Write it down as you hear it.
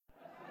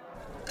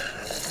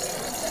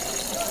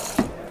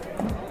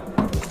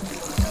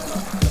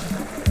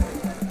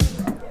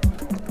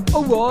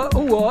All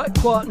right,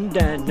 quieten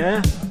down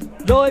now.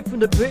 Live from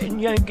the Brit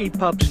and Yankee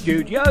pub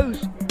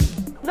studios,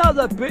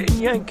 another Brit and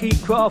Yankee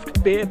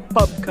craft beer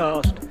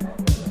pubcast.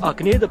 I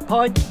can hear the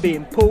pints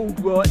being pulled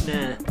right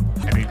now.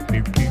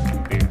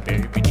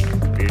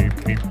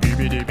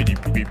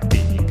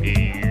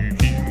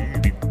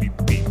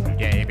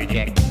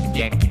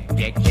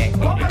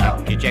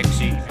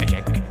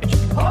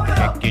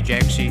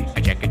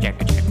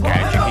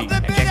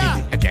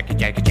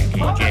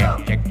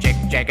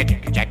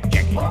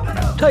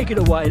 Take it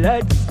away,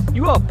 lad.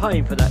 You are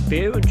paying for that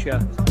beer, aren't you?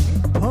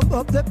 Pump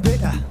up the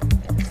bitter.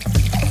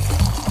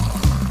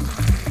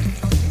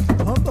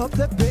 Pump up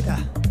the bitter.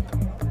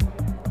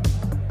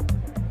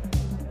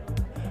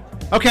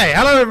 Okay,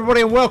 hello everybody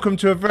and welcome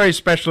to a very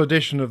special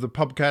edition of the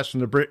Pubcast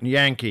from the Brit and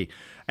Yankee.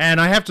 And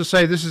I have to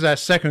say this is our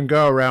second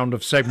go around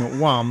of segment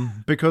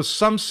 1 because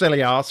some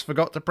silly ass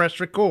forgot to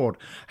press record.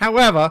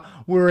 However,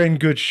 we're in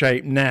good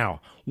shape now.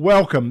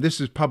 Welcome,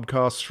 this is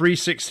Pubcast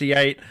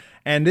 368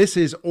 and this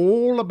is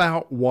all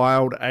about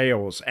wild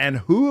ales. And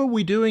who are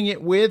we doing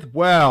it with?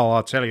 Well,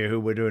 I'll tell you who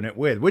we're doing it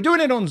with. We're doing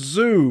it on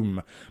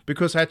Zoom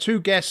because our two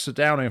guests are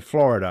down in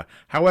Florida.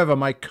 However,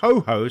 my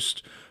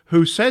co-host,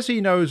 who says he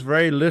knows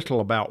very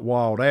little about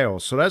wild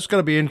ales, so that's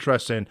going to be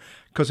interesting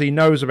because he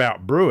knows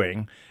about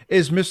brewing,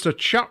 is Mr.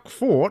 Chuck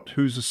Fort,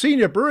 who's a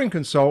senior brewing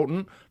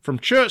consultant from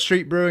Church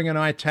Street Brewing in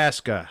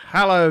Itasca.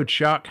 Hello,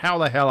 Chuck. How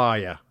the hell are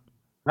you?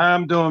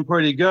 I'm doing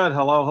pretty good.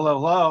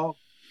 Hello.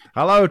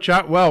 Hello,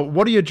 Chuck. Well,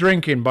 what are you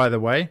drinking, by the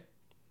way?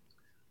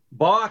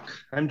 Bock.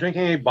 I'm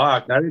drinking a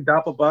Bock, not a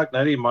Doppelbock,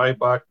 not a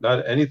Maibock,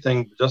 not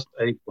anything, just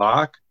a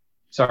Bock.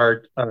 It's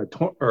our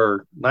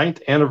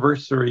 9th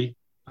anniversary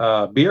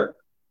beer.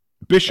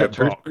 Bishop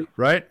Bock,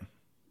 right?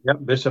 Yep,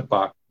 Bishop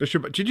Bock.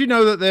 Bishop. Did you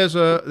know that there's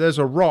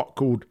a rock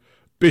called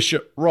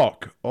Bishop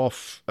Rock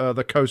off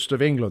the coast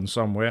of England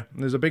somewhere?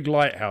 And there's a big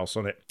lighthouse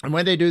on it. And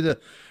when they do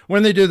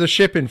the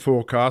shipping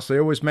forecast, they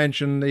always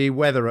mention the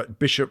weather at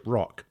Bishop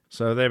Rock.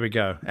 So there we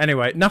go.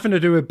 Anyway, nothing to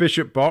do with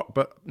Bishop Bock,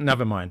 but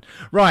never mind.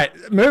 Right,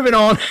 moving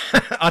on.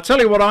 I'll tell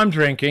you what I'm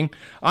drinking.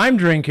 I'm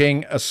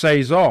drinking a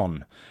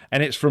Saison,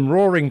 and it's from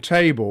Roaring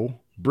Table,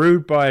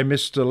 brewed by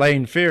Mr.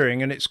 Lane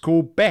Fearing, and it's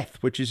called Beth,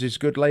 which is his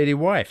good lady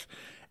wife.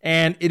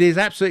 And it is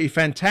absolutely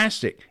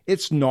fantastic.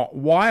 It's not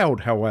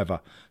wild,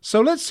 however.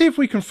 So let's see if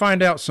we can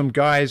find out some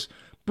guys.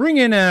 Bring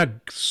in our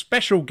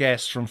special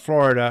guests from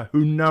Florida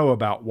who know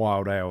about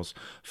wild ales.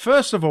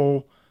 First of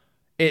all,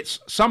 it's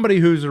somebody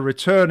who's a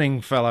returning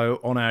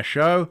fellow on our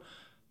show,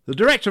 the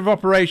Director of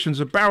Operations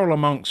of Barrel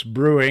Amongst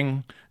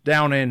Brewing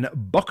down in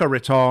Boca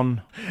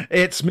Raton.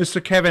 It's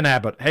Mr. Kevin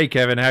Abbott. Hey,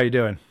 Kevin, how you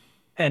doing?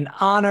 An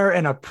honor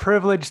and a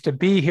privilege to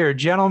be here,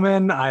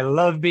 gentlemen. I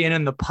love being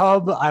in the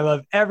pub. I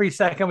love every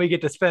second we get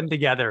to spend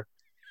together.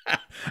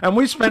 And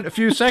we spent a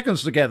few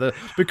seconds together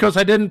because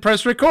I didn't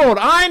press record.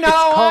 I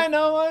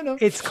know.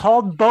 It's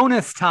called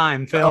bonus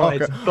time, Phil. Okay.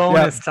 It's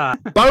bonus time.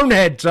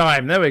 Bonehead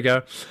time. There we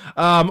go.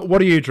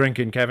 What are you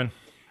drinking, Kevin?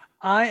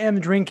 I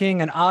am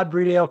drinking an odd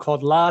breed ale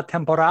called La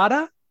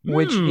Temporada,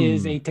 which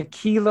is a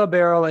tequila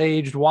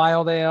barrel-aged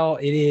wild ale.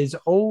 It is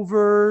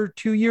over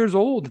 2 years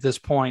old at this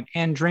point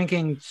and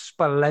drinking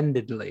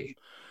splendidly.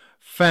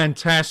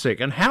 Fantastic.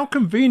 And how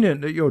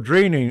convenient that you're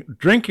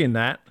drinking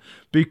that,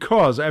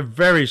 because a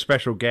very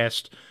special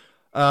guest.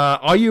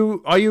 Are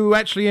you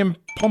actually in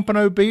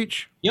Pompano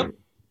Beach? Yep,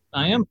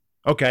 I am.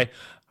 Okay.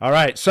 All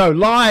right. So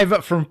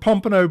live from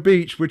Pompano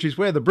Beach, which is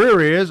where the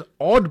brewery is,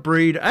 Odd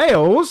Breed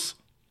Ales.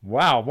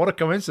 Wow, what a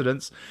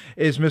coincidence.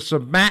 Is Mr.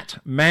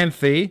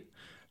 Manthe.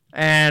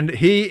 And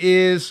he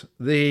is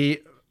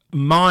the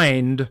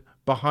mind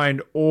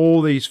behind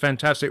all these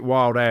fantastic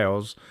wild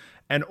ales,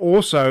 and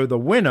also the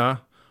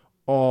winner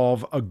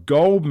of a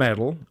gold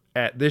medal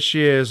at this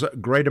year's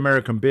Great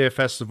American Beer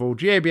Festival,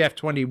 GABF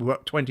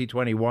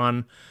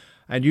 2021,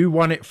 and you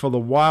won it for the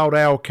wild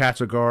ale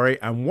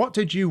category. And what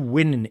did you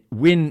win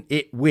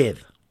it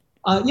with?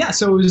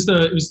 So it was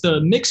the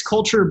mixed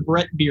culture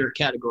Brett beer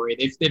category.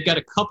 They've got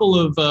a couple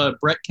of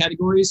Brett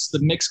categories. The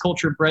mixed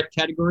culture Brett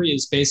category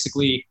is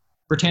basically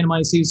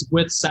Brettanomyces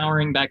with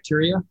souring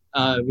bacteria,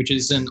 which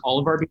is in all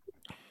of our beer.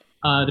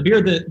 The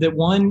beer that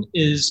won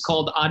is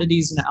called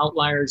Oddities and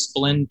Outliers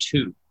Blend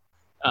 2.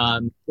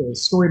 The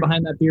story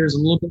behind that beer is a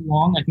little bit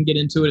long. I can get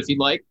into it if you'd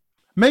like.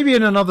 Maybe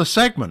in another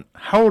segment.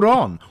 Hold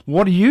on.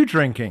 What are you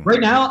drinking? Right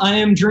now, I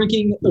am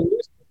drinking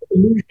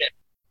Illusion.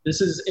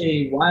 This is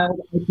a wild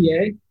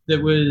IPA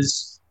that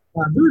was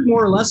brewed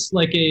more or less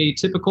like a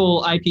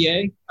typical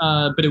IPA,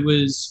 but it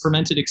was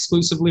fermented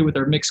exclusively with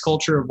our mixed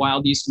culture of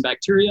wild yeast and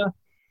bacteria,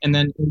 and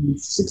then in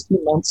 16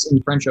 months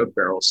in French oak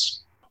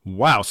barrels.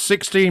 Wow,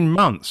 16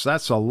 months.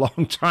 That's a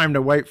long time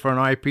to wait for an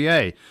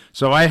IPA.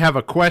 So I have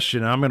a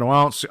question. I'm going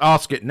to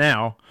ask it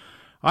now.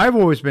 I've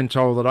always been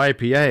told that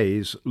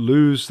IPAs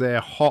lose their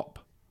hop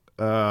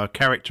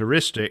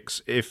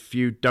characteristics if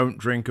you don't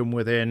drink them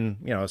within,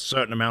 a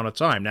certain amount of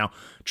time. Now,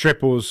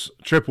 triples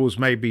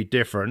may be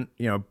different,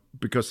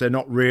 because they're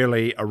not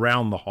really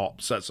around the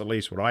hops. That's at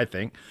least what I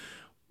think.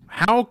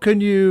 How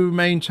can you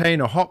maintain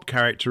a hop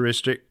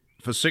characteristic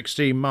for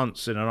 16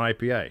 months in an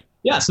IPA?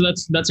 Yeah, so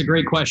that's a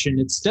great question.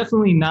 It's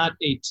definitely not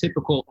a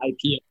typical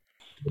IPA.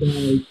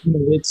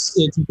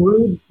 It's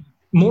brewed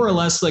more or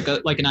less like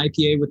an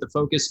IPA, with the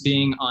focus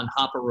being on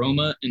hop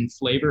aroma and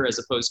flavor as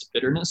opposed to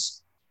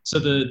bitterness. So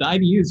the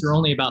IBUs are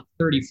only about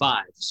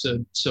 35,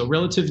 so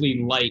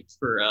relatively light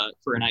for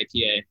an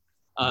IPA.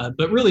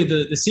 But really,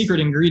 the secret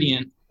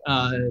ingredient,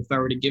 if I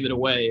were to give it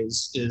away,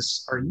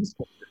 is our yeast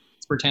culture.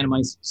 It's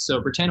Brettanomyces.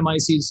 So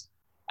Brettanomyces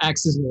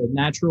acts as a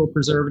natural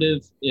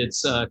preservative.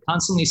 It's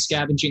constantly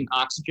scavenging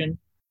oxygen.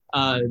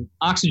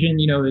 Oxygen,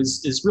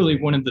 is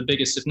really one of the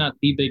biggest, if not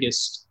the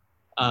biggest,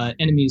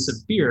 enemies of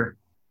beer.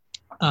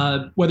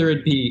 Whether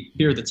it be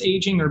beer that's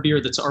aging or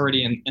beer that's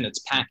already in its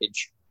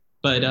package.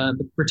 But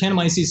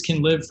Brettanomyces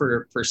can live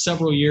for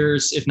several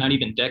years, if not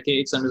even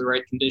decades, under the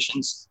right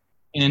conditions.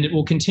 And it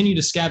will continue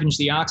to scavenge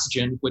the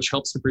oxygen, which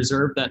helps to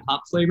preserve that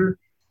hop flavor.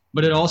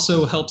 But it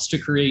also helps to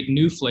create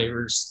new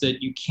flavors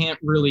that you can't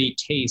really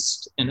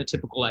taste in a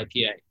typical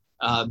IPA.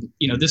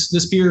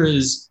 This beer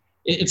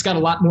it's got a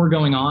lot more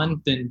going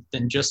on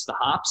than just the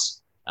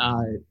hops.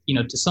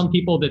 To some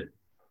people that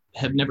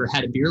have never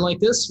had a beer like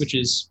this, which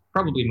is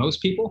probably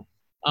most people,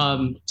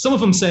 some of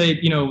them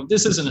say,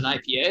 this isn't an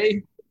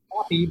IPA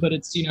coffee, but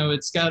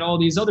it's got all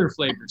these other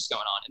flavors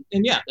going on.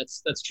 And yeah,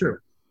 that's true.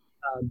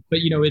 But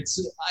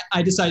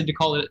I decided to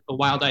call it a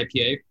wild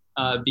IPA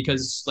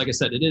because, like I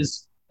said, it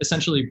is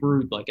essentially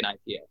brewed like an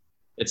IPA.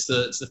 It's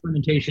the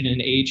fermentation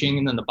and aging,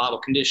 and then the bottle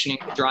conditioning,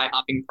 the dry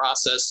hopping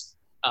process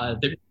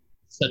that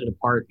set it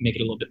apart, make it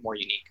a little bit more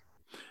unique.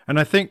 And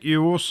I think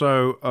you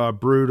also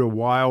brewed a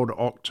wild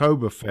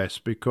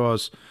Oktoberfest,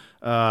 because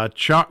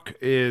Chuck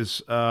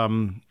has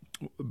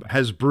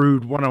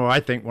brewed one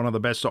of the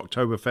best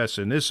Oktoberfests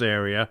in this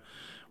area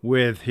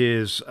with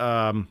his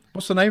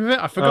what's the name of it?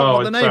 I forgot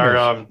what the name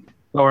is.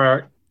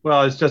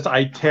 Well, it's just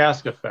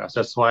Itasca Fest.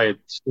 That's why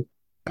it's.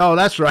 Oh,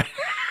 that's right.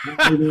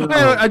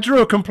 I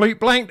drew a complete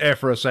blank there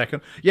for a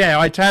second. Yeah,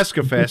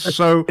 Itasca Fest.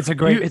 So it's a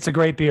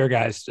great beer,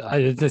 guys.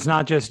 It's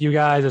not just you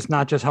guys. It's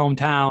not just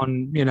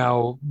hometown.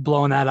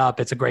 Blowing that up.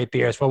 It's a great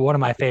beer. It's one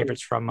of my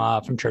favorites from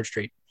Church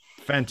Street.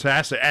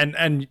 Fantastic,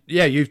 and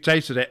yeah, you've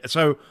tasted it.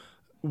 So,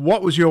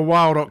 what was your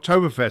wild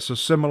Oktoberfest? A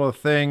similar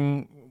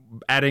thing,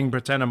 adding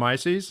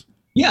Brettanomyces?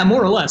 Yeah,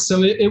 more or less.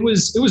 So it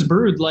was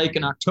brewed like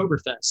an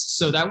Oktoberfest.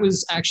 So that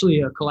was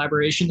actually a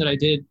collaboration that I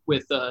did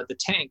with the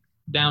Tank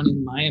down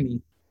in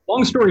Miami.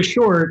 Long story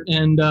short,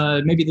 and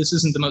maybe this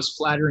isn't the most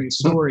flattering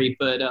story,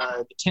 but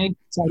the Tank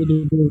decided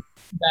to do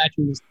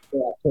batches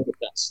for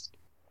Oktoberfest.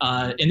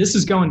 And this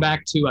is going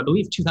back to, I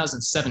believe,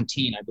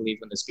 2017,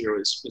 when this beer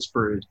was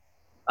brewed.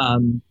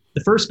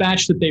 The first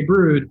batch that they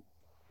brewed,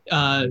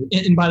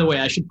 and by the way,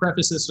 I should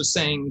preface this with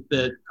saying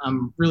that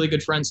I'm really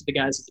good friends with the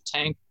guys at the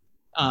Tank.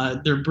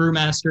 Their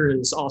brewmaster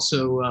is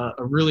also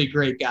a really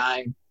great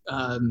guy,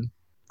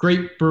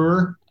 great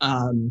brewer,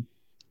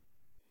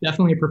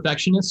 definitely a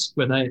perfectionist,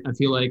 but I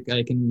feel like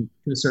I can,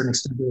 to a certain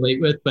extent, relate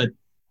with. But at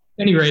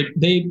any rate,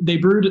 they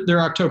brewed their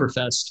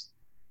Oktoberfest.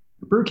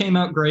 The brew came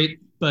out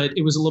great, but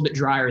it was a little bit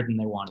drier than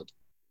they wanted.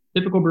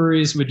 Typical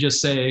breweries would just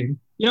say,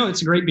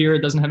 it's a great beer, it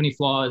doesn't have any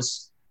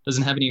flaws,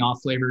 doesn't have any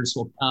off flavors.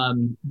 Well,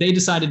 they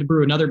decided to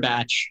brew another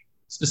batch,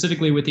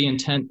 specifically with the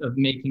intent of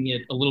making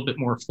it a little bit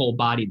more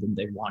full-bodied than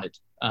they wanted,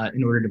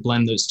 in order to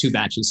blend those two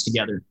batches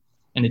together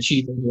and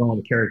achieve overall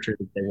the character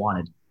that they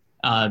wanted.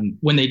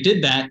 When they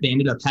did that, they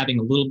ended up having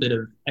a little bit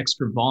of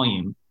extra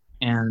volume,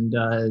 and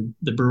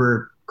the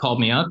brewer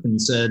called me up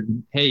and said,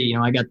 "Hey,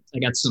 I got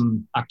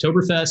some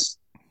Oktoberfest.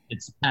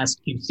 It's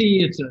past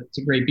QC. It's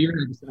a great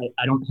beer.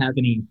 I don't have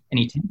any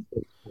tank for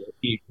it.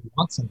 Do you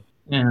want some?"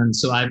 And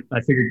so I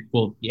figured,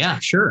 well, yeah,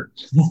 sure.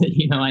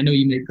 I know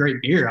you make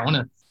great beer. I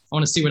want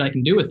to see what I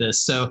can do with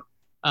this. So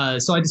I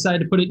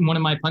decided to put it in one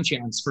of my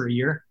punch-ons for a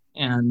year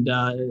and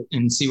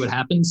see what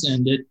happens.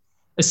 And it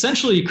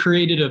essentially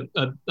created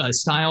a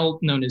style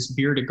known as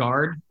Bier de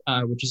Garde,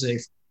 which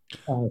is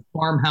a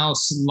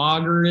farmhouse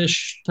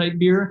lager-ish type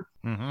beer.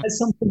 Mm-hmm. It has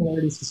some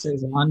similarities to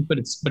Saison, but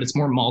it's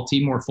more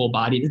malty, more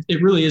full-bodied.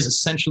 It really is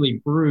essentially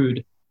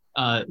brewed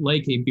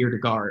like a Bier de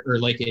Garde, or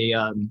like a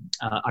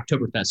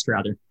Oktoberfest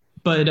rather.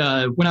 But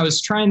when I was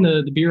trying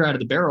the beer out of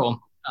the barrel,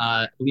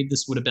 I believe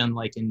this would have been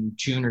like in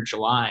June or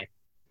July,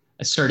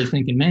 I started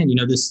thinking, man,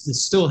 this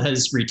still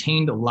has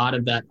retained a lot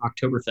of that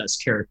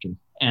Oktoberfest character,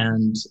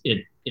 and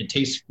it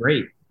tastes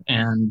great.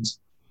 And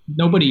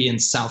nobody in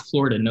South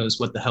Florida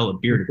knows what the hell a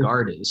Bier de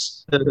Garde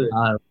is.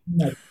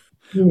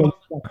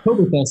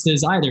 Oktoberfest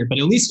is either, but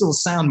at least it'll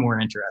sound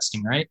more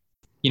interesting, right?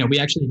 We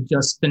actually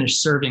just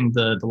finished serving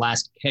the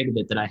last keg of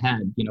it that I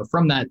had,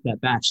 from that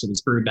batch that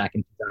was brewed back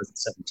in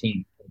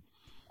 2017.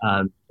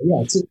 Yeah,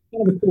 it's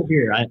kind of a cool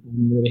beer. I'm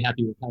really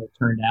happy with how it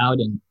turned out.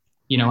 And,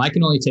 I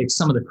can only take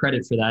some of the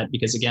credit for that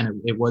because,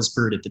 again, it was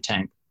brewed at the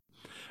Tank.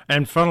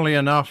 And funnily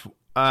enough,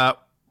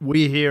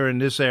 we here in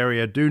this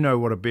area do know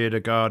what a Bier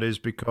de Garde is,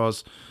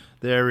 because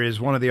there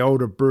is one of the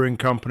older brewing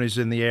companies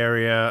in the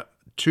area,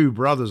 Two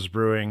Brothers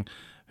Brewing,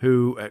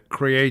 who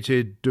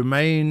created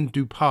Domaine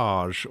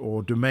Dupage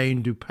or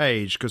Domaine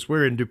Dupage, because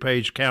we're in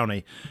DuPage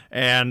County.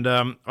 And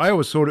I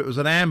always thought it was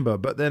an amber,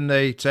 but then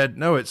they said,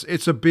 no,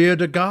 it's a beer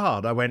de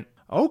garde. I went,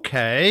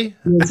 okay.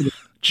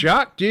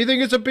 Chuck, do you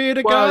think it's a beer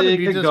de Well, garde?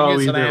 it could go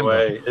either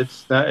way.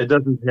 It's not, it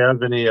doesn't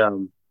have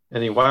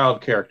any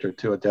wild character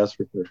to it, that's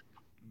for sure.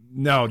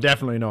 No,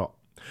 definitely not.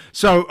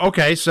 So,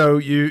 okay, so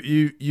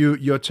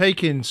you're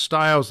taking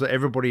styles that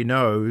everybody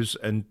knows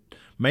and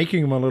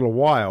making them a little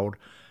wild.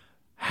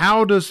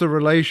 How does the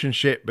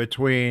relationship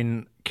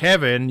between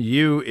Kevin,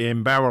 you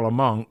in Barrel of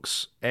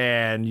Monks,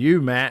 and you,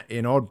 Matt,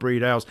 in Odd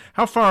Breed Ales,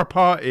 how far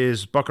apart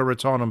is Boca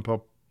Raton and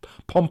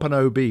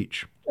Pompano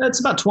Beach? It's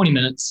about 20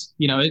 minutes.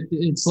 You know,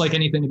 it's like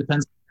anything. It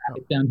depends on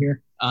traffic down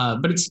here,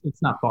 but it's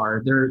not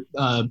far.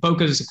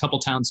 Boca's a couple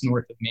towns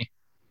north of me.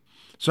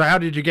 So how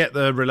did you get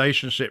the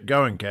relationship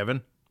going,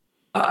 Kevin?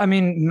 I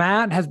mean,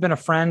 Matt has been a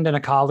friend and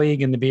a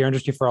colleague in the beer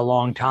industry for a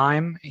long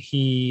time.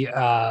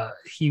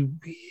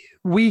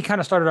 We kind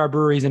of started our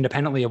breweries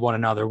independently of one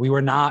another. We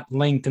were not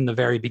linked in the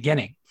very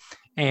beginning.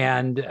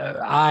 And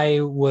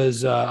I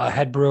was a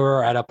head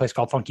brewer at a place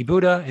called Funky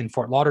Buddha in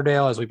Fort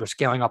Lauderdale as we were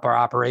scaling up our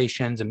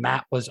operations. And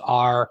Matt was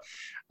our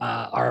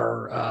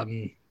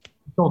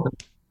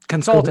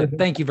consultant.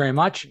 Thank you very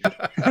much.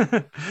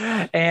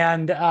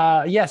 And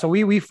so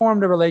we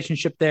formed a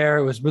relationship there.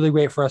 It was really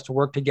great for us to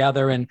work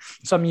together. And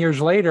some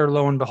years later,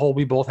 lo and behold,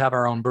 we both have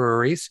our own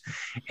breweries.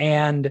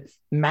 And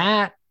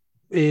Matt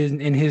is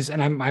in his,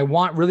 and I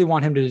really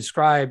want him to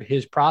describe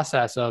his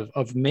process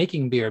of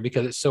making beer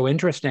because it's so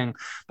interesting.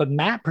 But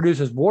Matt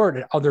produces wort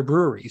at other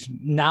breweries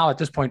now at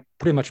this point,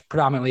 pretty much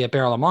predominantly at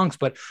Barrel of Monks,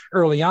 but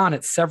early on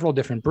at several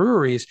different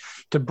breweries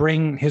to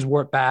bring his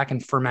wort back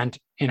and ferment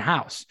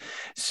in-house.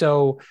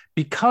 So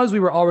because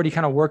we were already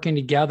kind of working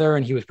together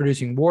and he was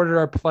producing wort at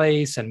our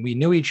place and we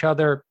knew each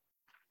other,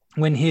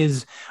 when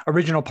his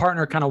original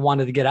partner kind of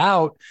wanted to get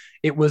out,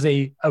 it was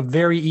a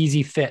very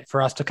easy fit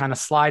for us to kind of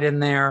slide in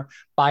there,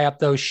 buy up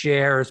those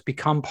shares,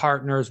 become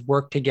partners,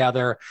 work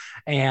together,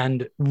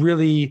 and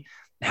really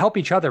help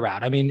each other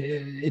out. I mean,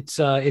 it's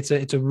a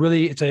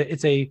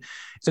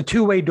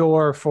two-way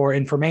door for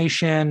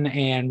information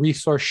and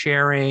resource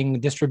sharing,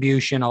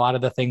 distribution, a lot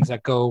of the things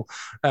that go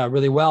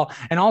really well.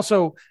 And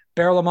also,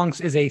 Barrel of Monks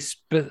is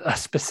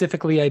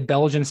specifically a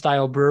Belgian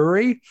style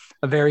brewery,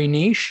 a very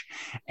niche.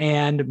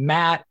 And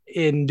Matt,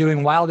 in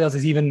doing wild ales,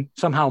 is even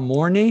somehow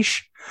more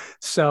niche.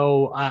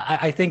 So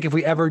I think if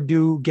we ever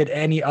do get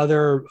any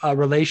other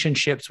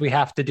relationships, we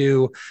have to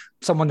do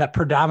someone that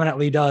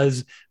predominantly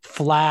does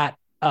flat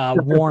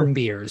warm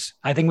beers.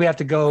 I think we have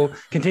to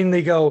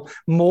continually go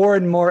more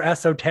and more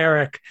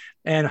esoteric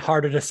and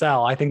harder to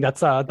sell. I think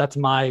that's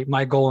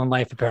my goal in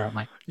life,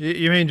 apparently.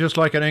 You mean just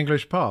like an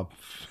English pub?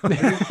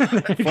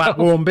 Flat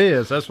warm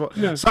beers. That's what.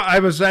 Yeah. So I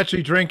was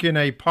actually drinking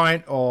a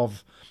pint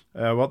of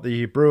what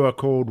the brewer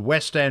called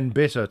West End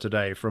Bitter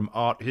today from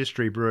Art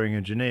History Brewing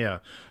in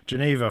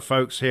Geneva.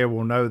 Folks here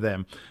will know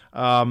them.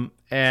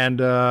 And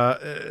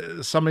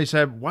somebody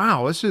said,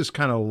 "Wow, this is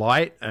kind of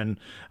light and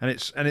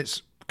it's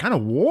kind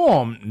of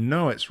warm."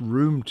 No, it's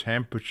room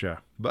temperature.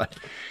 But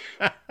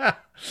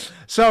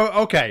so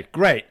okay,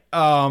 great.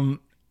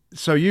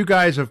 So you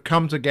guys have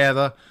come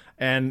together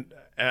and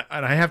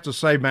I have to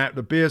say, Matt,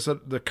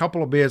 the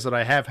couple of beers that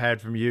I have had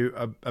from you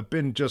have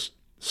been just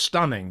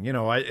stunning. You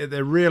know,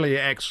 they're really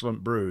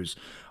excellent brews.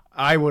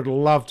 I would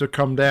love to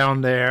come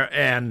down there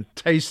and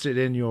taste it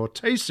in your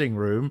tasting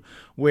room,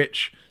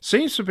 which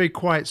seems to be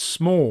quite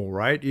small,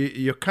 right?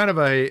 You're kind of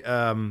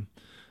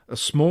a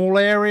small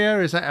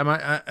area, is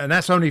that? And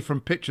that's only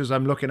from pictures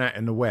I'm looking at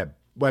in the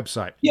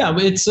website. Yeah,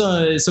 it's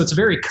a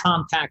very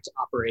compact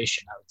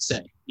operation, I would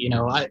say. You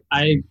know,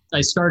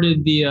 I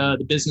started the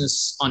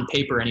business on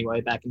paper anyway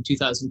back in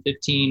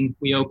 2015.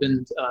 We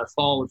opened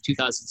fall of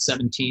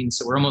 2017,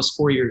 so we're almost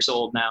 4 years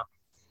old now.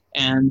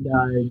 And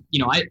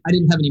you know, I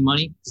didn't have any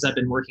money because I've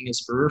been working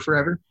as a brewer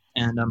forever,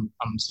 and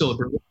I'm still a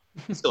brewer.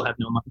 Still have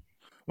no money.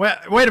 Well,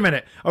 wait a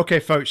minute. Okay,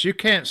 folks, you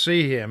can't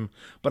see him,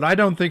 but I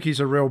don't think he's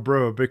a real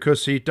brewer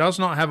because he does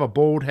not have a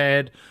bald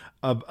head.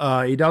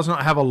 He does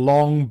not have a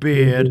long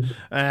beard,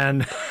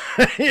 and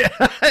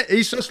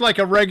he's just like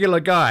a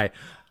regular guy.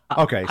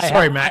 Okay,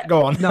 sorry, Matt,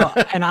 go on. No,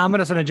 and I'm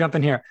just going to jump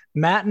in here.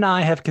 Matt and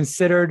I have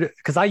considered,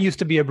 because I used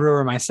to be a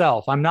brewer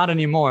myself. I'm not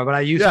anymore, but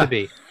I used to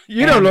be.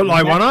 You don't look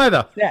like one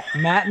either. Yeah,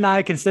 Matt and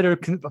I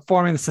considered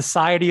forming the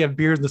Society of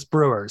Beardless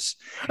Brewers,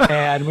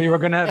 and we're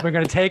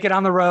gonna take it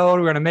on the road.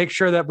 We're gonna make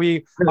sure that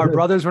our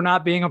brothers were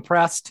not being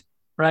oppressed.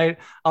 Right,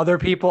 other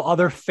people,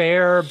 other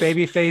fair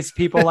babyface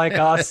people like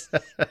us,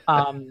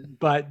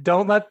 but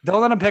don't let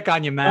them pick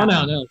on you, Matt.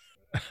 No.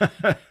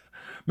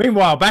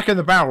 Meanwhile, back in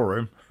the barrel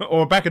room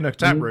or back in the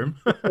tap room,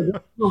 a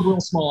real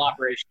small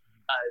operation.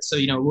 So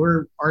you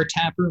know, our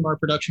tap room, our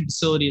production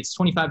facility. It's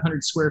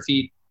 2,500 square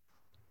feet.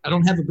 I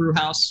don't have a brew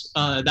house.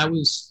 That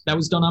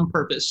was done on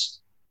purpose.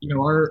 You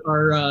know,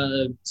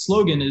 our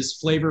slogan is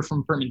flavor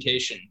from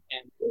fermentation,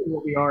 and really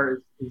what we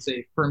are is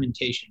a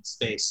fermentation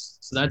space.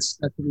 So that's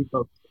what we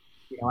focus on.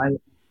 You know, I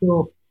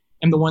still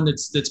am the one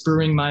that's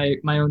brewing my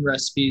own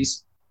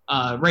recipes.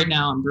 Right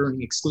now, I'm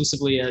brewing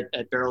exclusively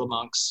at Barrel of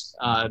Monks,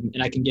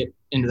 and I can get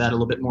into that a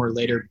little bit more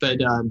later.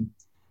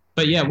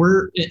 But yeah,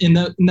 we're in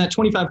that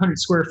 2,500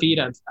 square feet.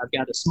 I've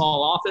got a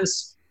small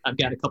office. I've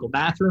got a couple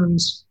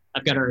bathrooms.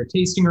 I've got our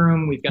tasting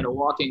room. We've got a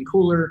walk-in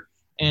cooler,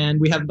 and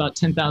we have about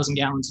 10,000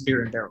 gallons of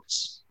beer in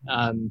barrels.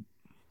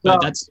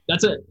 But that's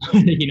it.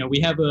 We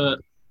have a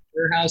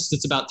warehouse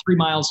that's about 3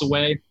 miles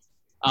away.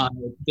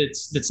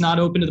 That's not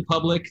open to the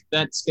public.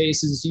 That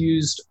space is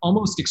used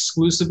almost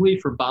exclusively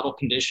for bottle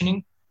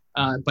conditioning.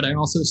 But I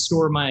also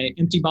store my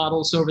empty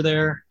bottles over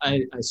there.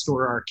 I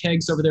store our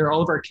kegs over there.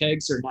 All of our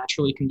kegs are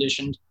naturally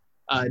conditioned,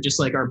 just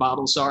like our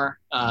bottles are.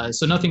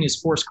 So nothing is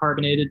force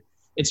carbonated.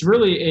 It's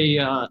really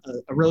a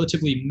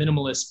relatively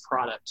minimalist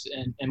product.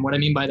 And what I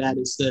mean by that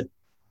is that,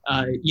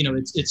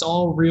 it's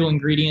all real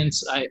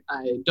ingredients. I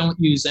don't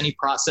use any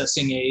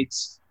processing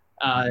aids.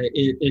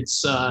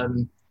 It's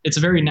a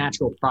very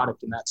natural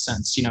product in that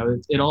sense.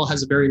 It all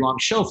has a very long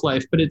shelf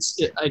life, but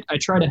I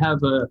try to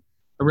have a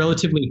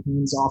relatively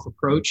hands-off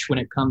approach when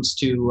it comes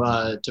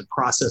to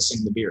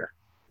processing the beer.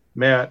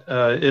 Matt,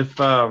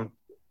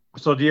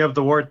 so do you have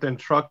the wort then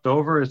trucked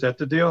over? Is that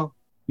the deal?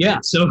 Yeah.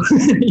 So,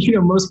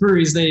 most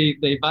breweries, they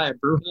buy a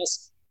brew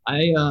house.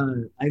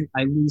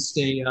 I leased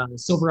a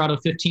Silverado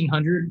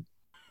 1500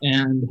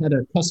 and had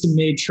a custom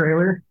made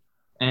trailer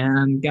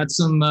and got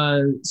some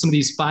of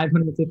these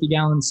 550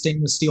 gallon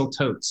stainless steel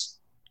totes.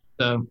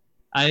 So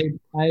I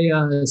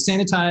clean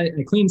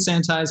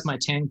sanitize my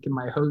tank and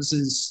my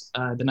hoses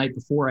the night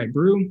before I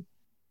brew.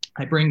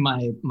 I bring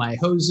my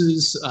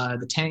hoses,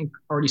 the tank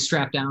already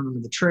strapped down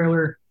onto the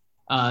trailer.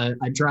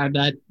 I drive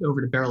that over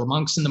to Barrel of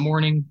Monks in the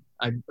morning.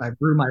 I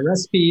brew my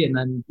recipe, and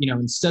then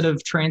instead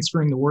of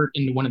transferring the wort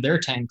into one of their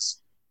tanks,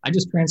 I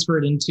just transfer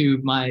it into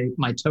my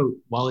tote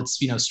while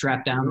it's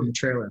strapped down on the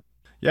trailer.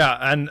 Yeah,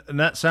 and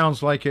that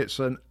sounds like it's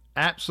an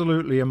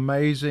absolutely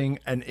amazing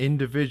and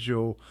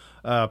individual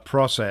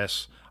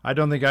process. I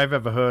don't think I've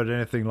ever heard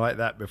anything like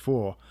that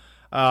before.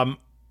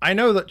 I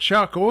know that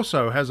Chuck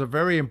also has a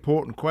very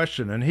important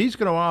question, and he's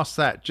going to ask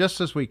that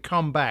just as we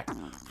come back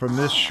from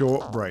this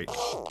short break.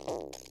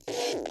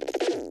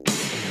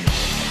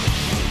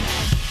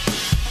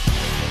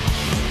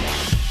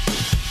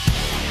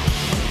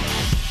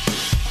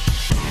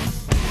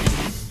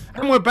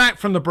 And we're back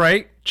from the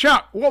break.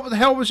 Chuck, what the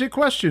hell was your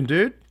question,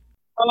 dude?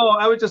 Oh,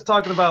 I was just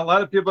talking about a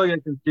lot of people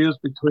get confused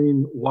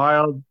between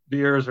wild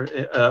beers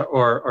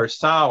or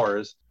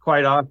sours.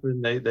 Quite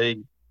often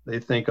they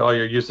think, oh,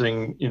 you're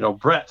using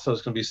Brett, so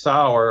it's going to be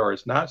sour or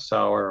it's not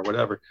sour or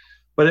whatever.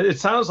 But it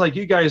sounds like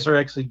you guys are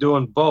actually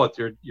doing both.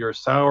 You're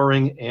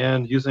souring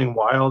and using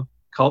wild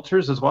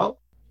cultures as well.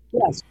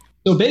 Yes.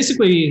 So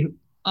basically,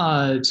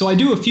 so I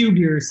do a few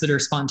beers that are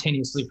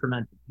spontaneously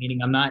fermented,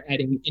 meaning I'm not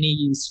adding any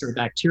yeast or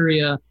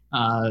bacteria,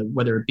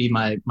 whether it be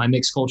my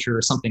mixed culture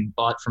or something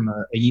bought from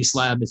a yeast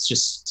lab. It's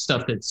just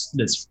stuff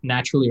that's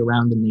naturally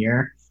around in the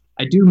air.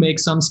 I do make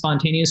some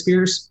spontaneous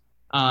beers,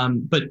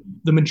 but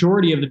the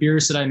majority of the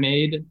beers that I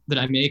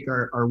make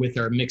are with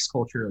our mixed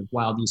culture of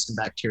wild yeast and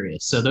bacteria.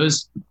 So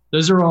those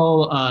are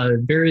all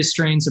various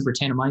strains of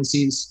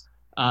Brettanomyces,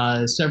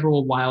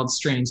 several wild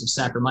strains of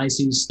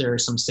Saccharomyces. There are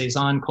some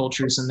Saison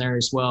cultures in there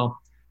as well.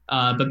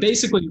 But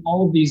basically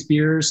all of these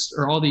beers,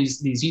 or all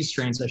these yeast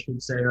strains, I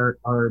should say,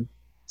 are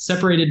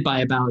separated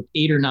by about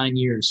 8 or 9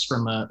 years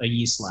from a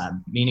yeast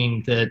lab,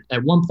 meaning that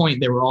at one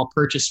point they were all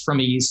purchased from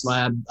a yeast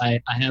lab.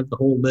 I have the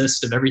whole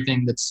list of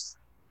everything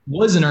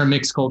was in our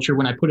mixed culture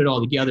when I put it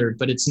all together,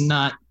 but it's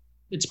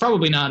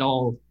probably not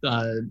all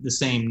the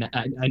same.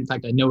 In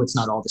fact, I know it's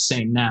not all the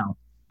same now.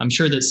 I'm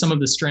sure that some of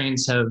the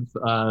strains have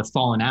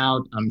fallen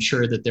out. I'm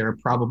sure that there are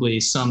probably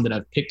some that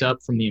I've picked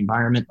up from the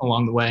environment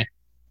along the way.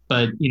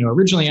 But,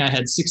 originally I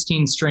had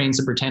 16 strains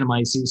of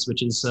Brettanomyces,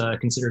 which is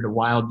considered a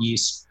wild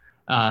yeast.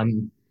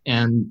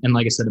 And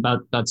like I said,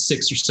 about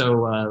 6 or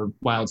so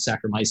wild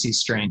Saccharomyces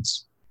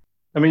strains.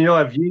 I mean, you'll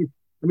have yeast.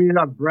 I mean, you'll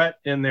have Brett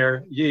in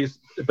there, yeast,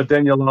 but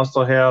then you'll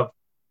also have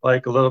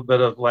like a little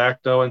bit of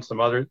lacto and some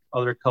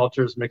other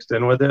cultures mixed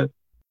in with it.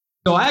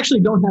 So I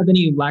actually don't have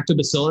any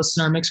lactobacillus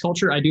in our mixed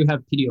culture. I do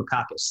have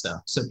Pediococcus though.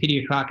 So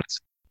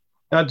Pediococcus.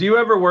 Now, do you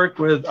ever work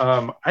with,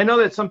 I know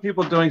that some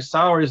people doing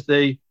sours,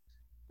 they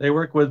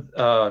work with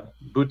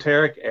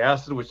butyric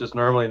acid, which is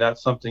normally not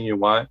something you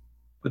want,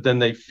 but then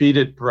they feed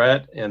it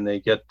Brett and they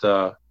get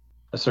a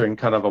certain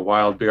kind of a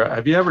wild beer.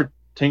 Have you ever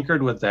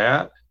tinkered with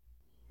that?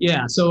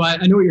 Yeah, so I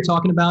know what you're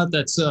talking about.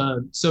 That's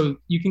so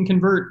you can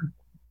convert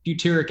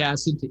butyric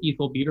acid to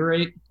ethyl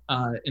butyrate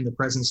in the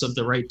presence of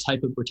the right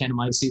type of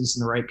Brettanomyces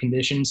in the right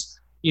conditions.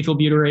 Ethyl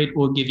butyrate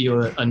will give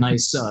you a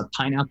nice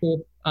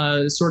pineapple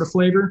sort of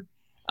flavor.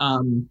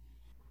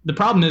 The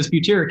problem is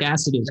butyric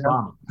acid is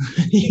vomit.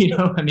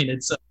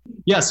 It's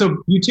so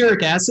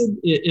butyric acid,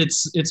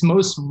 it's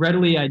most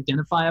readily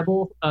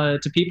identifiable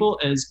to people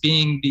as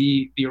being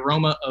the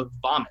aroma of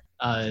vomit.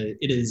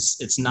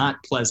 It's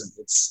not pleasant.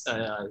 It's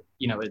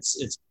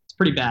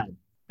pretty bad.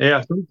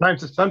 Yeah,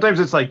 sometimes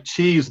it's like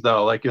cheese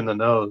though, like in the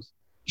nose.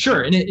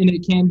 Sure, and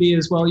it can be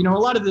as well. A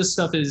lot of this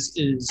stuff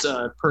is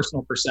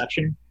personal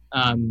perception.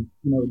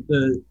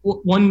 The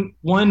one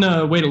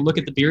way to look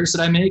at the beers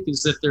that I make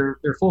is that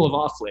they're full of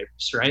off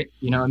flavors, right?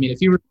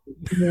 If you were to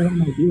put one of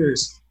my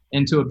beers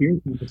into a beer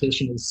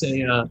competition and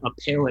say a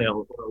pale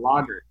ale or a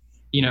lager,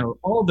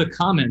 all the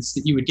comments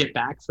that you would get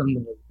back from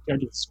the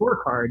judge's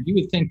scorecard, you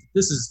would think that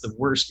this is the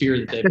worst beer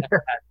that they've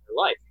ever had in their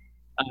life,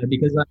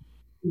 because I'm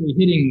really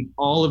hitting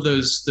all of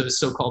those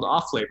so-called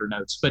off flavor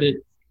notes. But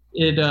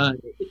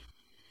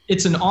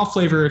it's an off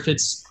flavor if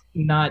it's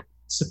not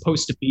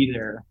supposed to be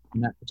there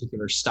in that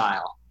particular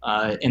style.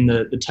 And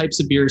the types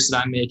of beers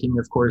that I'm making,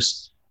 of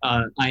course,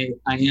 I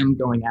am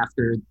going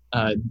after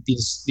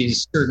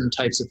these certain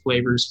types of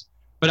flavors,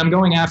 but I'm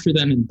going after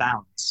them in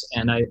balance.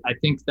 And I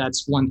think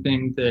that's one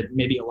thing that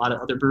maybe a lot of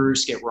other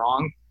brewers get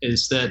wrong,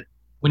 is that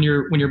when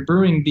you're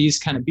brewing these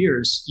kind of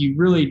beers, you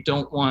really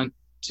don't want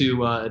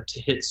to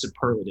hit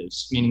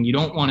superlatives, meaning you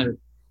don't want to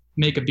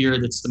make a beer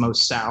that's the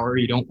most sour.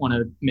 You don't want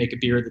to make a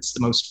beer that's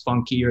the most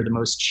funky or the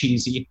most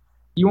cheesy.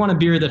 You want a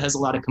beer that has a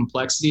lot of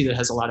complexity, that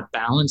has a lot of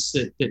balance,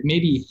 that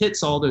maybe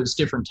hits all those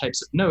different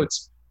types of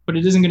notes, but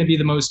it isn't going to be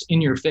the most in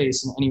your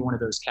face in any one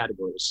of those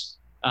categories.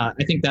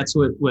 I think that's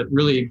what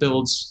really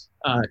builds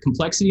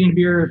complexity in a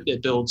beer.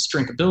 It builds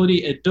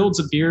drinkability. It builds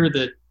a beer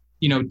that,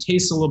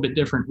 tastes a little bit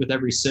different with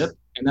every sip.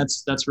 And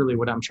that's really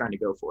what I'm trying to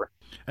go for.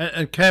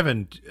 And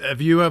Kevin, have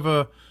you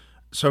ever,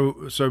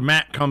 so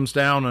Matt comes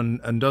down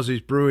and does his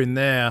brewing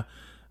there.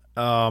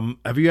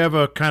 Have you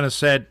ever kind of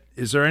said,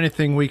 is there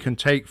anything we can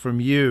take from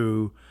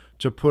you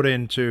to put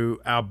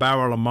into our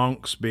Barrel of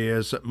Monks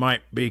beers that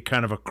might be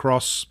kind of a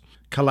cross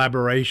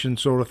collaboration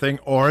sort of thing?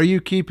 Or are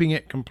you keeping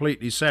it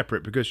completely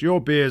separate? Because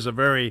your beers are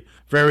very,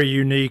 very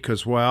unique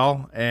as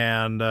well.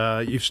 And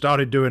you've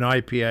started doing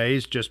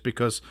IPAs just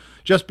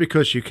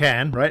because you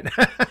can, right?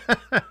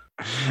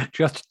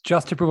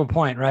 just to prove a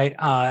point, right?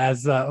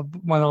 As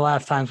one of the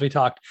last times we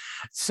talked.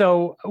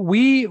 So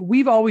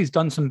we've always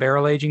done some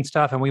barrel aging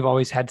stuff, and we've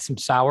always had some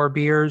sour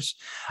beers.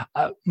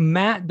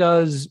 Matt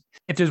does.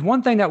 If there's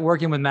one thing that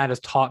working with Matt has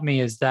taught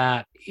me, is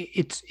that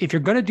if you're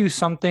going to do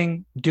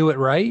something, do it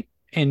right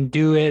and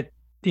do it,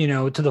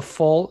 to the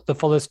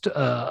fullest,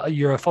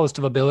 your fullest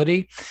of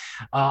ability.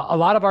 A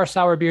lot of our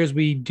sour beers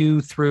we do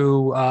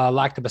through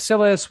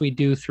lactobacillus. We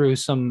do through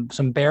some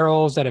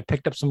barrels that have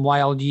picked up some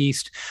wild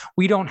yeast.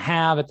 We don't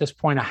have at this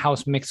point a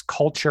house mix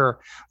culture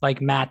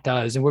like Matt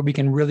does, and where we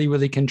can really,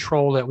 really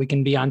control it. We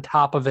can be on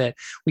top of it.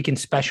 We can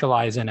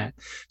specialize in it.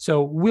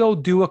 So we'll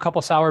do a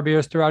couple sour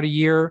beers throughout a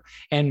year,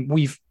 and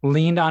we've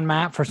leaned on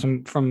Matt for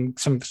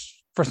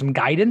some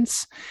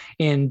guidance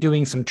in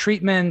doing some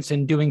treatments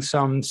and doing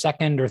some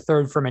second or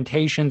third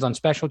fermentations on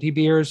specialty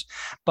beers.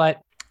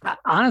 But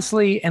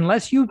honestly,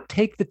 unless you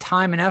take the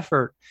time and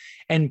effort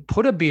and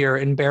put a beer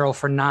in barrel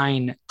for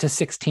 9 to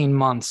 16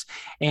 months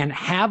and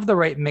have the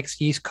right mixed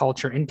yeast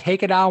culture and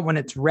take it out when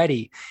it's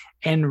ready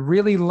and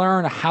really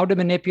learn how to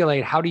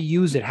manipulate, how to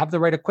use it, have the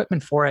right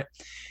equipment for it,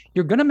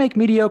 you're going to make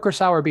mediocre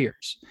sour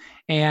beers.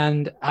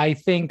 And I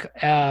think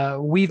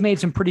we've made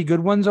some pretty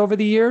good ones over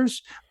the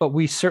years, but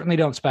we certainly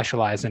don't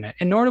specialize in it.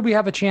 And nor do we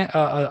have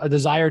a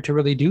desire to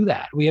really do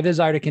that. We have a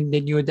desire to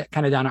continue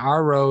kind of down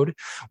our road.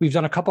 We've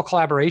done a couple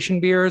collaboration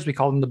beers. We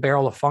call them the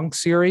Barrel of Funk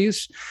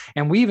series.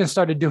 And we even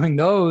started doing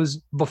those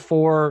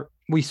before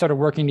we started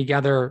working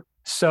together.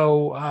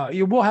 So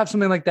we'll have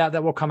something like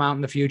that will come out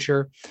in the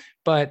future.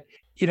 But,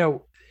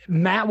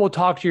 Matt will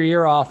talk your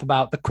ear off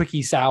about the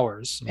quickie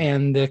sours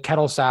and the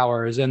kettle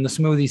sours and the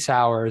smoothie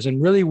sours,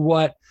 and really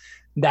what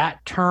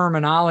that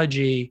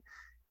terminology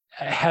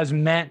has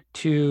meant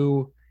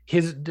to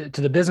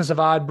the business of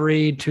Odd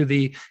Breed, to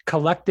the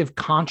collective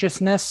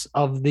consciousness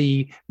of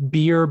the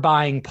beer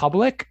buying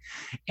public.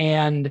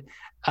 And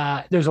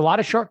there's a lot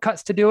of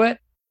shortcuts to do it.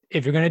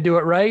 If you're going to do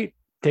it right, it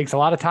takes a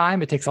lot of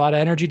time. It takes a lot of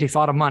energy. It takes a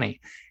lot of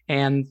money.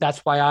 And that's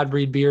why Odd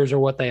Breed beers are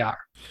what they are.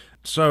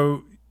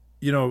 So,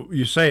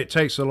 you say it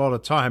takes a lot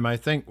of time. I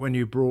think when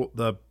you brought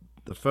the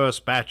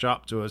first batch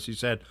up to us, you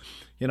said,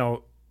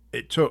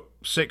 it took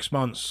 6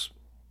 months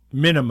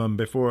minimum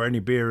before any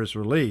beer is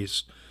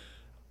released.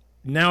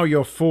 Now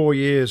you're 4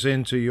 years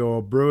into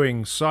your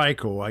brewing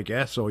cycle, I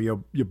guess, or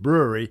your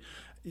brewery.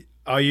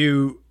 Are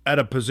you at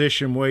a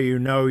position where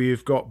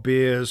you've got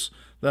beers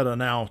that are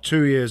now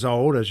 2 years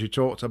old, as you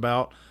talked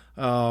about,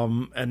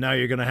 and now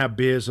you're going to have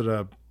beers that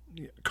are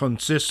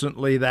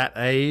consistently that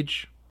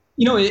age?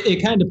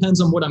 It kind of depends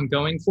on what I'm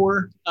going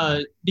for,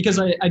 because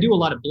I do a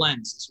lot of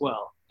blends as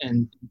well.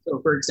 And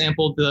so, for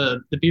example,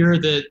 the beer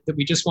that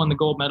we just won the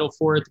gold medal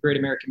for at the Great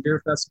American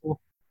Beer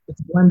Festival, it's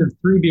a blend of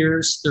 3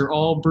 beers. They're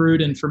all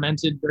brewed and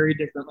fermented very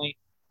differently.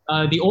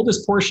 The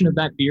oldest portion of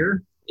that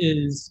beer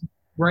is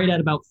right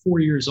at about 4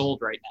 years old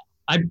right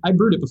now. I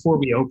brewed it before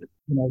we opened.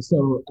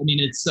 So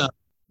it's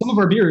some of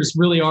our beers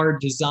really are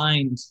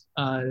designed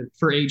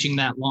for aging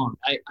that long.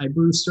 I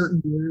brew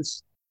certain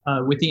beers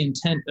with the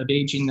intent of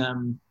aging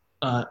them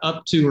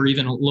up to or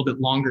even a little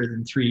bit longer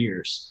than 3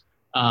 years.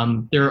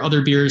 There are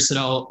other beers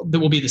that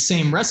will be the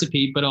same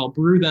recipe, but I'll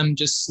brew them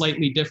just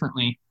slightly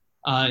differently,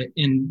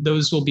 and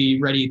those will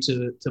be ready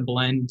to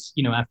blend,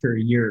 after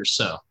a year or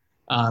so.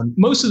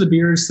 Most of the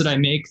beers that I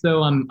make,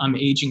 though, I'm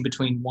aging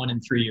between 1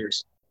 and 3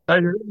 years.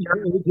 You're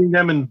aging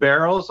them in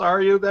barrels,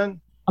 are you then?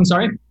 I'm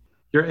sorry?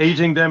 You're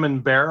aging them in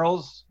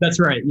barrels? That's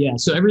right, yeah.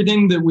 So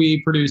everything that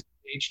we produce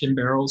is aged in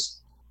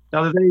barrels.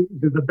 Now, do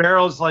the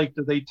barrels,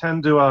 do they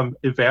tend to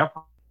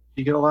evaporate?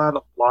 You get a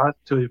lot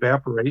to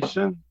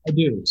evaporation? I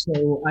do.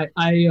 So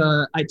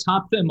I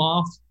top them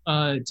off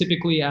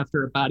typically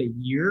after about a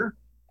year.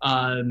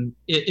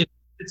 If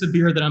it's a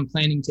beer that I'm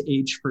planning to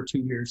age for 2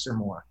 years or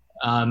more.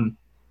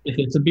 If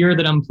it's a beer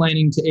that I'm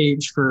planning to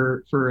age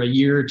for a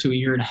year to a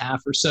year and a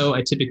half or so,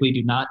 I typically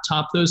do not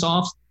top those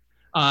off.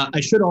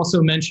 I should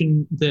also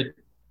mention that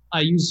I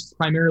use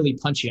primarily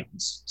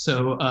puncheons.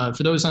 So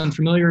for those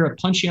unfamiliar, a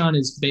puncheon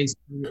is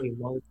basically a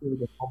larger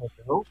than normal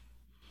barrel.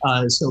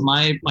 So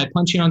my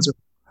puncheons are...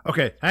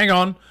 Okay, hang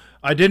on.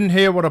 I didn't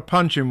hear what a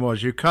puncheon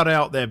was. You cut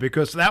out there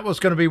because that was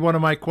going to be one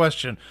of my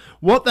questions.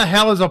 What the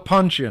hell is a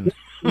puncheon?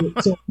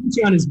 So a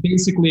puncheon is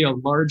basically a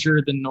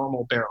larger than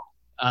normal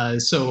barrel.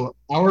 So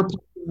our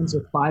puncheons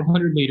are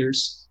 500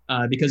 liters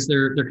because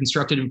they're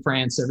constructed in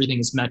France. Everything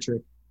is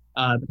metric.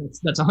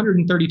 That's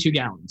 132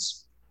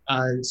 gallons.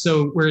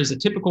 So whereas a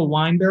typical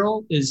wine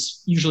barrel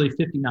is usually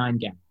 59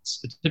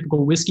 gallons, a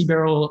typical whiskey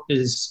barrel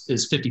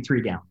is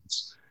 53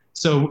 gallons.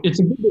 So it's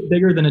a bit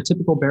bigger than a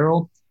typical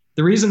barrel.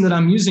 The reason that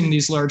I'm using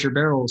these larger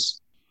barrels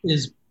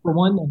is, for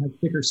one, they have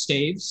thicker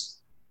staves.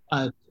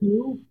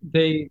 Two,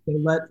 they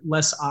let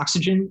less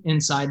oxygen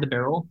inside the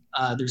barrel.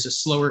 There's a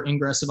slower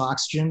ingress of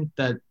oxygen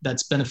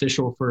that's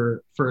beneficial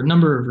for a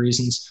number of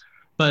reasons.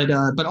 But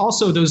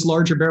also those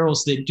larger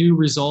barrels, they do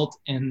result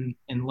in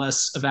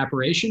less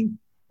evaporation.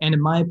 And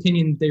in my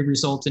opinion, they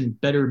result in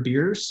better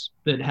beers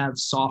that have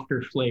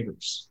softer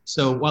flavors.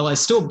 So while I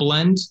still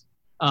blend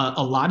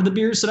a lot of the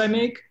beers that I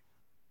make,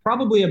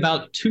 probably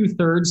about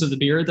 2/3 of the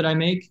beer that I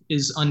make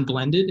is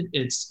unblended.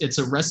 It's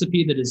a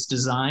recipe that is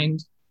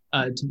designed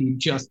to be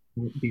just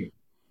beer.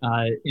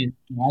 And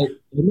I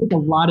make a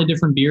lot of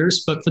different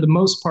beers, but for the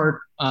most part,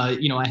 I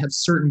have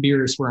certain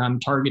beers where I'm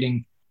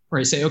targeting,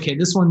 where I say, okay,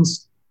 this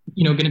one's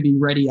going to be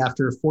ready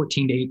after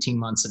 14 to 18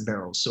 months in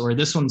barrels, or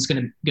this one's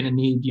going to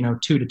need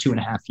 2 to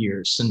 2.5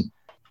 years.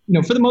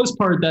 And for the most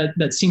part,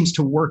 that seems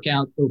to work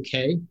out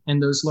okay in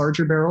those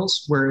larger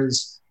barrels,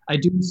 whereas I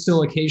do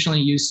still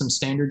occasionally use some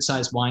standard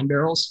size wine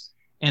barrels,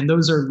 and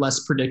those are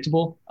less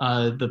predictable.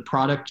 The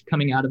product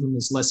coming out of them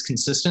is less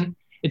consistent.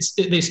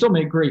 They still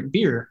make great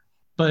beer,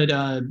 but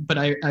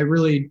I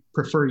really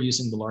prefer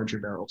using the larger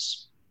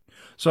barrels.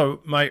 So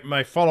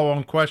my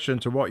follow-on question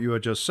to what you were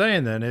just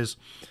saying then is,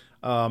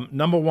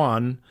 number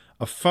one,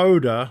 a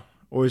foeder,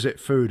 or is it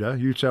fooder?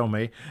 You tell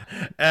me.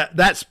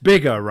 That's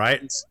bigger,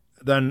 right,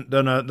 than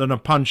a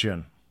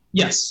puncheon?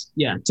 Yes.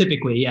 Yeah.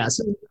 Typically, yeah.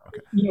 So,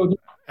 okay.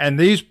 And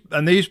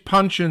these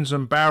puncheons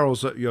and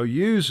barrels that you're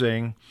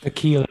using,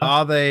 tequila,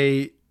 are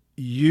they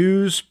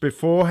used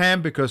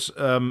beforehand? Because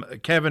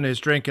Kevin is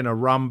drinking a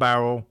rum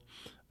barrel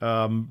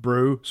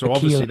brew, so tequila.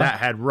 Obviously that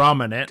had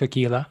rum in it.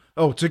 Tequila.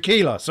 Oh,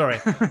 tequila. Sorry,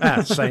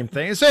 same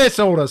thing. It's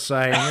all the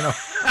same,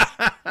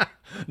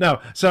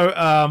 No,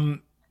 so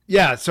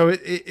yeah, so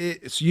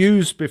it's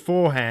used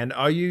beforehand.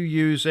 Are you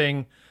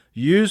using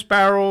used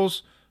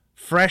barrels,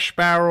 fresh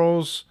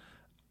barrels,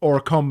 or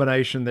a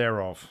combination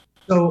thereof?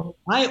 So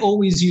I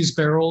always use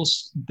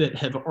barrels that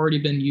have already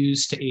been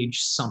used to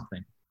age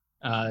something.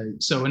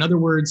 So in other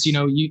words,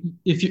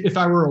 if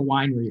I were a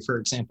winery, for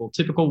example,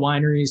 typical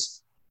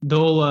wineries,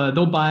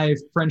 they'll buy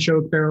French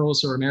oak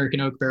barrels or American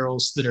oak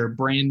barrels that are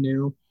brand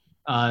new.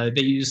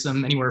 They use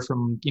them anywhere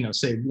from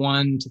say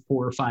 1 to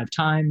 4 or 5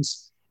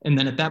 times, and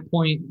then at that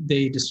point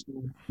they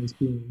describe them as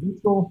being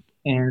neutral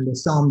and they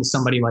sell them to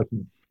somebody like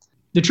me.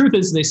 The truth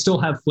is they still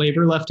have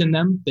flavor left in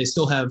them. They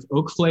still have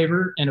oak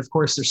flavor. And of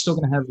course, they're still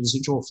going to have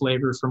residual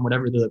flavor from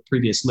whatever the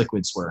previous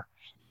liquids were.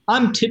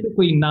 I'm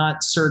typically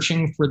not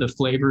searching for the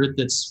flavor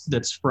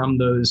that's from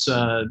those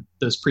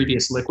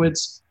previous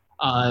liquids,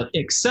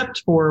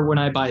 except for when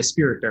I buy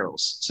spirit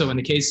barrels. So in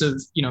the case of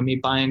me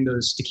buying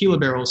those tequila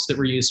barrels that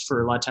were used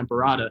for La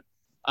Temporada,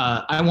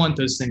 I want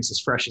those things as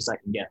fresh as I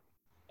can get.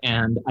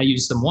 And I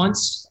use them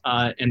once,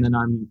 and then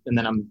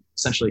I'm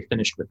essentially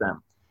finished with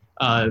them.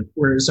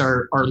 Whereas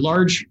our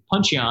large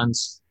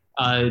puncheons,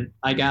 I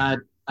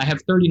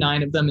have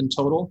 39 of them in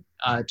total.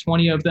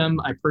 20 of them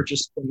I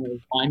purchased from a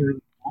winery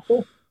in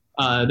Apple.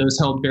 Those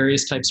held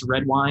various types of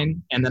red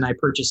wine. And then I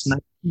purchased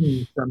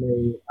 19 from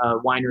a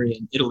winery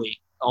in Italy.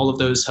 All of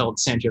those held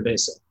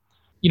Sangiovese.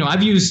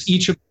 I've used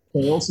each of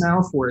the barrels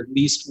now for at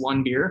least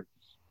one beer.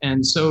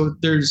 And so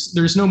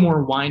there's no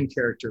more wine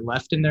character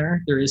left in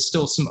there. There is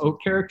still some oak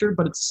character,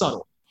 but it's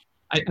subtle.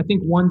 I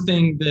think one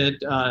thing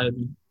that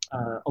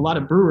a lot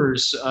of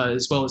brewers,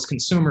 as well as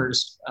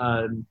consumers,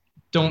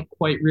 don't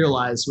quite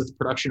realize with the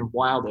production of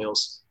wild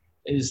ales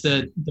is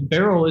that the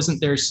barrel isn't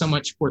there so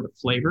much for the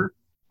flavor.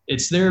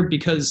 It's there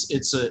because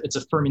it's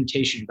a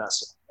fermentation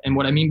vessel. And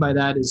what I mean by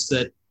that is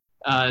that,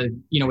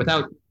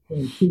 without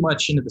going too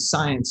much into the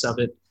science of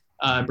it,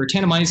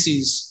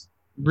 Brettanomyces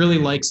really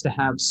likes to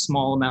have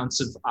small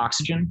amounts of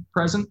oxygen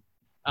present.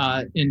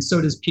 And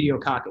so does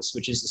Pediococcus,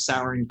 which is the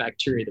souring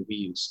bacteria that we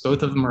use.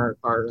 Both of them are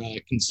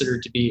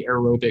considered to be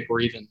aerobic or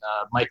even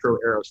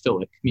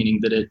microaerophilic, meaning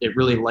that it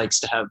really likes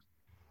to have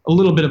a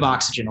little bit of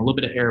oxygen, a little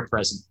bit of air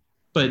present.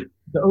 But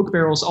the oak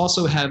barrels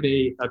also have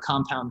a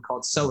compound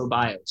called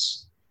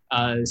cellobiose.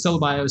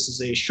 Cellobiose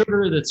is a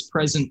sugar that's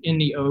present in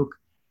the oak.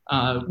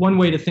 One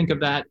way to think of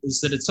that is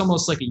that it's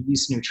almost like a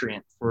yeast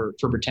nutrient for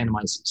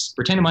Brettanomyces.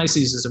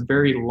 Brettanomyces is a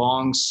very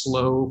long,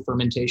 slow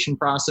fermentation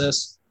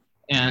process.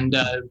 And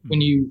when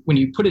you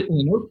put it in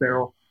an oak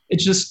barrel,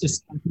 it's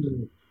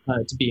happy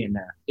to be in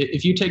there.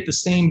 If you take the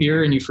same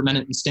beer and you ferment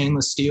it in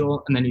stainless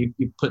steel, and then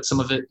you put some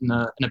of it in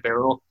a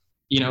barrel,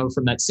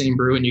 from that same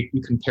brew, and you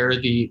compare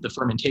the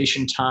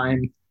fermentation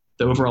time,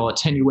 the overall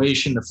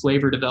attenuation, the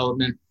flavor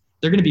development,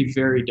 they're going to be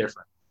very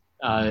different.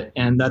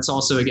 And that's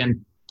also,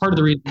 again, part of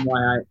the reason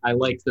why I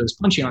like those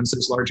puncheons,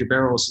 those larger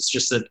barrels, is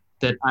just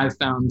that I've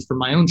found from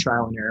my own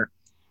trial and error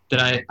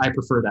that I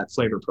prefer that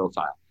flavor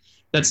profile.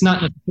 That's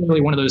not necessarily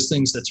one of those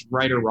things that's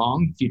right or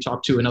wrong. If you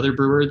talk to another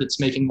brewer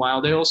that's making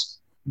wild ales,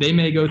 they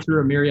may go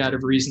through a myriad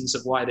of reasons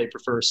of why they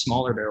prefer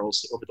smaller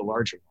barrels over the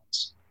larger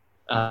ones.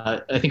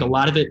 I think a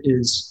lot of it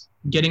is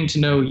getting to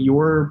know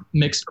your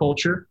mixed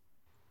culture,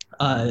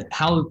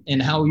 how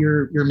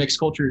your mixed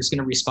culture is going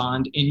to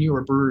respond in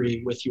your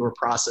brewery with your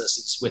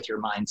processes, with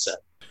your mindset.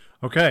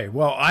 Okay,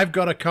 well, I've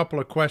got a couple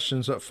of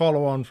questions that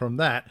follow on from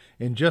that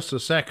in just a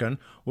second.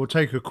 We'll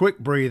take a quick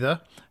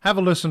breather, have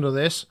a listen to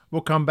this.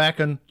 We'll come back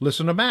and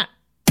listen to Matt.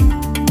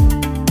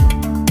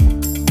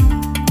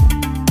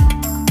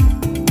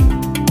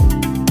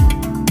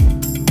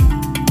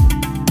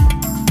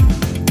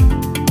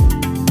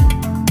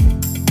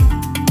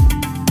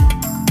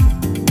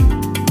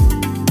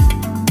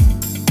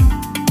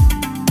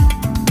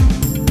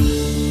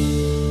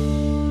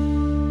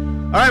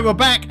 All right, we're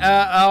back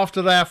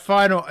after our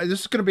final.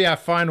 This is going to be our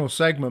final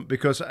segment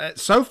because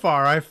so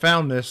far I've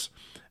found this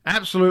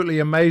absolutely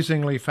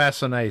amazingly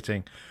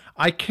fascinating.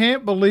 I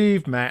can't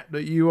believe, Matt,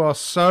 that you are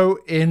so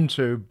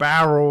into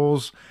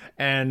barrels,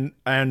 and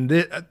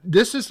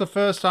this is the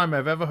first time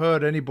I've ever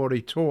heard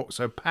anybody talk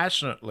so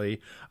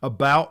passionately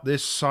about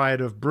this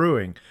side of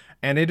brewing.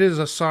 And it is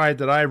a side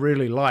that I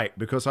really like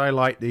because I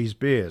like these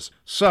beers.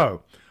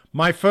 So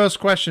my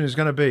first question is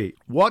going to be,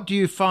 what do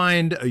you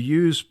find a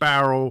used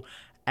barrel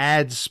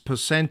adds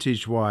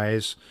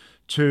percentage-wise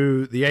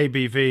to the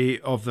ABV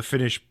of the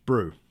finished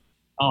brew?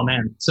 Oh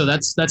man, so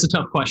that's a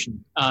tough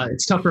question.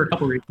 It's tough for a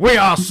couple of reasons. We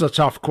ask the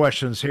tough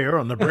questions here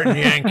on the Brit and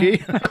Yankee.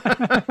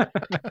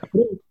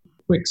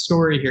 Quick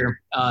story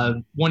here.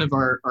 One of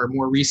our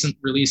more recent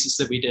releases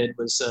that we did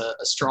was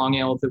a strong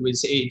ale that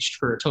was aged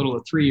for a total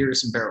of 3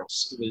 years in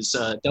barrels. It was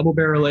double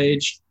barrel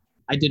aged.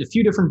 I did a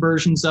few different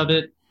versions of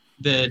it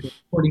that,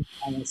 according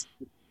to us,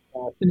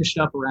 finished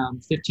up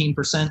around 15%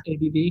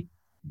 ABV.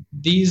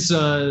 These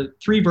 3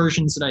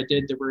 versions that I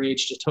did that were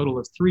aged a total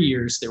of 3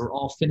 years, they were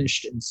all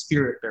finished in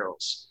spirit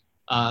barrels.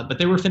 But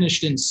they were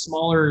finished in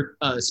smaller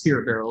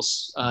spirit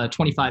barrels,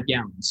 25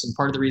 gallons. And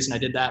part of the reason I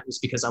did that was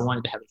because I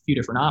wanted to have a few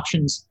different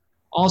options.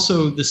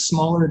 Also, the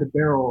smaller the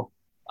barrel,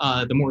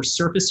 the more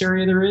surface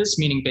area there is,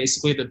 meaning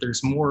basically that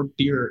there's more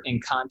beer in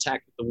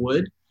contact with the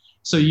wood.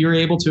 So you're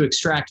able to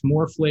extract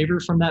more flavor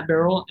from that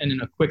barrel and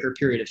in a quicker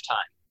period of time.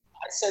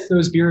 I sent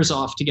those beers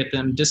off to get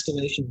them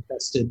distillation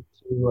tested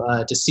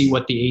to see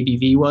what the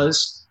ABV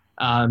was.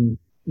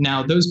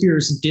 Now, those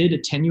beers did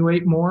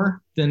attenuate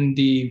more than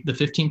the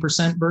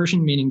 15%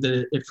 version, meaning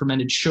that it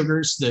fermented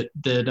sugars that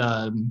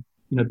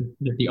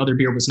the other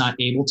beer was not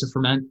able to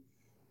ferment.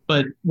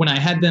 But when I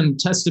had them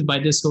tested by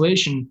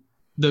distillation,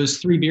 those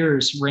 3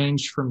 beers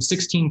ranged from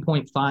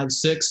 16.56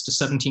 to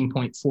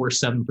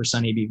 17.47%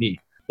 ABV.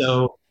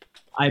 So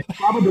I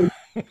probably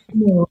 1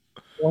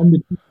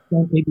 to 2%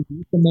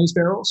 ABV from those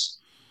barrels.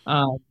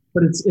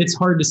 But it's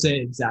hard to say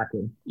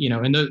exactly,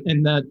 and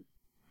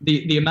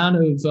the amount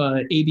of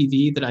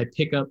ABV that I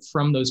pick up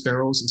from those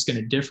barrels is going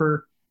to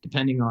differ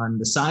depending on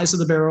the size of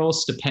the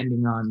barrels,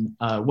 depending on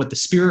what the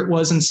spirit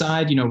was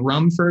inside.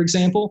 Rum, for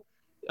example,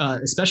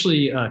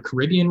 especially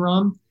Caribbean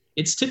rum,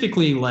 it's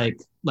typically like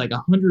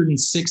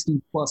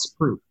 160 plus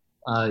proof,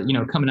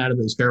 coming out of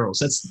those barrels.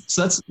 That's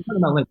talking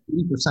about like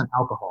 80%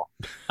 alcohol.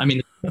 I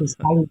mean,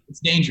 it's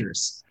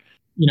dangerous.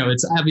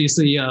 It's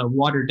obviously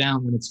watered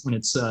down when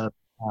it's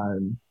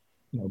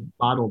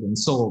bottled and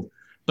sold.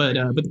 But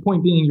the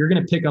point being, you're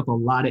going to pick up a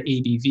lot of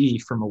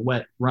ABV from a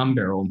wet rum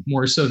barrel,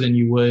 more so than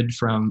you would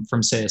from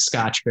say a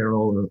Scotch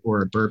barrel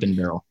or a bourbon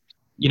barrel.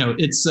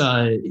 It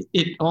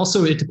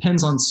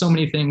depends on so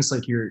many things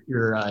like your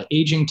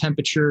aging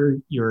temperature,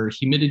 your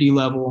humidity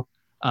level,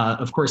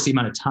 of course, the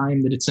amount of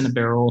time that it's in a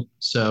barrel.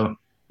 So,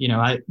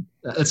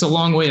 it's a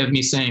long way of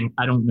me saying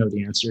I don't know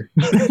the answer.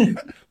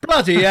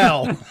 Bloody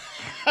hell.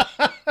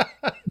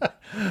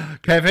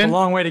 Kevin? A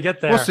long way to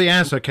get there. What's the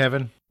answer,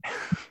 Kevin?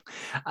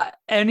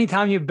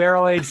 Anytime you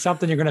barrel age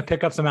something, you're going to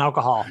pick up some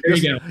alcohol. There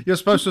you go. You're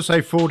supposed to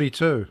say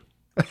 42.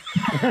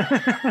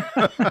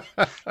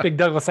 Big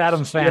Douglas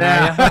Adams fan,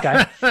 are you?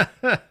 Okay.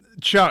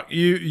 Chuck,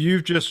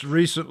 you've just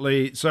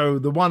recently. So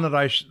the one that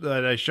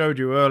I showed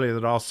you earlier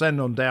that I'll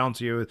send on down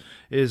to you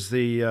is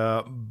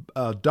the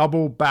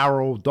double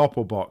barrel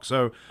doppelbock.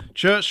 So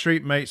Church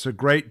Street makes a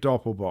great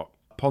doppelbock,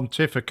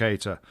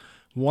 Pontificator.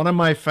 One of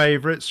my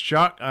favorites,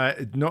 Chuck.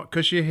 Not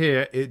because you're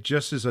here, it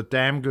just is a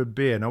damn good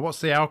beer. Now, what's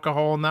the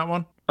alcohol on that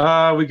one?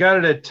 We got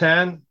it at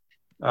 10.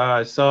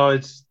 So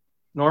it's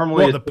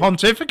normally What, the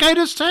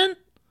Pontificator's 10?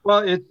 Well,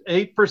 it's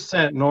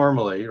 8%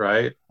 normally,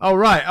 right? Oh,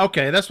 right.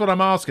 Okay, that's what I'm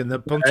asking. The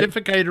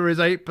Pontificator is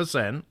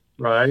 8%.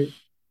 Right.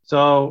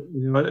 So,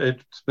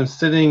 it's been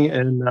sitting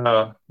in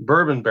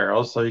bourbon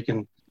barrels. So you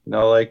can,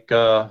 like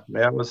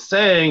Matt was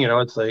saying,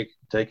 it's like,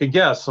 take a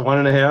guess. So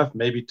 1.5,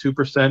 maybe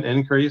 2%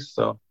 increase.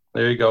 So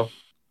there you go.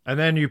 And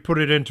then you put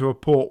it into a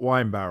port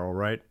wine barrel,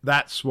 right?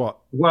 That's what.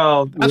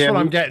 Well, that's what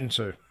I'm getting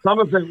to. Some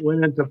of it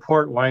went into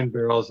port wine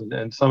barrels,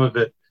 and some of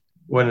it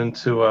went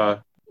into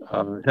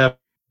heavy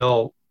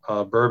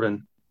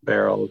bourbon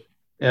barrels,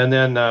 and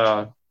then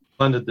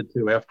blended the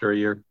two after a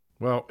year.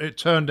 Well, it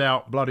turned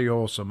out bloody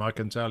awesome, I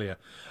can tell you.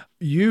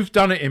 You've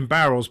done it in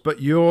barrels, but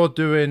you're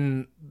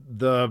doing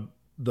the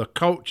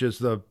cultures,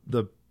 the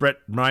Brett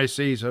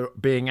Rice's are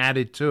being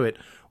added to it,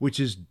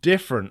 which is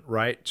different,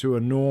 right, to a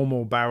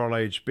normal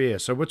barrel-aged beer.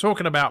 So we're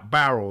talking about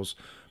barrels,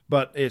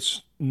 but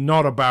it's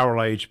not a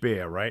barrel-aged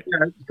beer, right?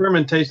 Yeah,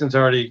 fermentation's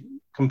already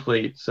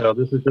complete, so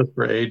this is just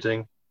for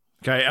aging.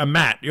 Okay, and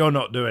Matt, you're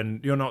not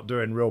doing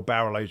real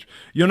barrel-aged.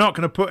 You're not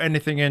going to put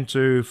anything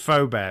into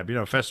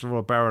FOBAB, Festival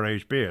of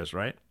Barrel-Aged Beers,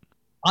 right?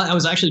 I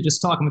was actually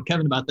just talking with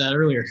Kevin about that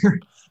earlier.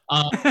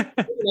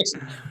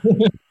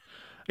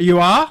 You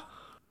are?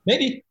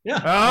 Maybe,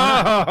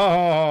 yeah.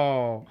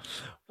 Oh.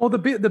 Well, the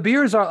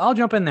beers are, I'll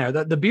jump in there.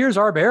 The beers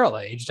are barrel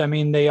aged. I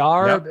mean, they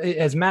are,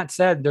 as Matt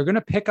said, they're going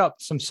to pick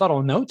up some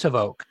subtle notes of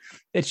oak.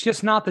 It's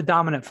just not the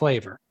dominant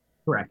flavor.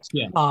 Correct.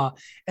 Yeah.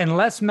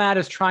 Unless Matt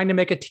is trying to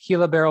make a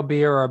tequila barrel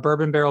beer or a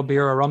bourbon barrel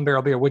beer or a rum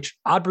barrel beer, which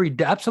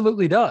Oddbreed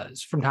absolutely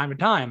does from time to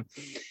time,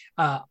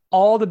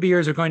 all the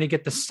beers are going to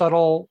get the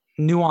subtle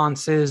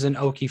nuances and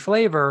oaky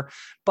flavor,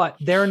 but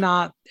they're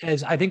not,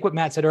 as I think what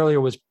Matt said earlier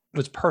was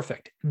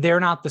perfect. They're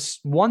not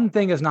one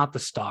thing is not the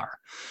star.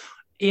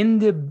 In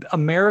the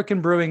American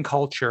brewing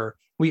culture,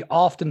 we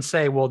often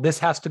say, well, this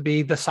has to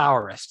be the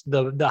sourest,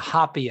 the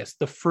hoppiest,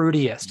 the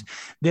fruitiest.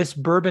 This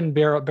bourbon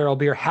barrel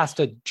beer has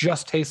to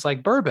just taste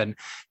like bourbon.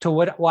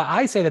 What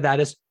I say to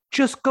that is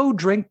just go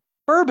drink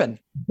bourbon,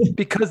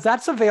 because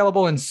that's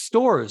available in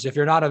stores if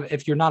you're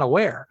not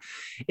aware.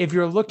 If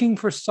you're looking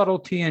for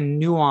subtlety and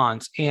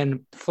nuance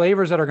and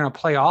flavors that are going to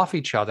play off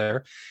each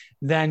other,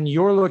 then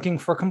you're looking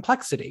for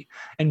complexity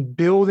and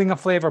building a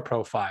flavor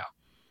profile.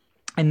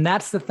 And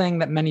that's the thing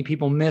that many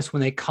people miss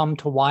when they come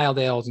to wild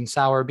ales and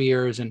sour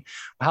beers and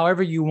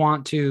however you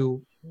want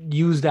to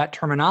use that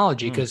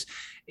terminology, because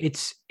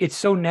it's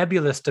so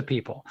nebulous to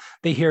people.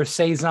 They hear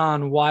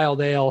Saison,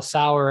 wild ale,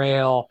 sour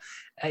ale,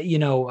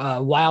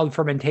 wild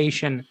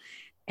fermentation,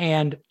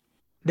 and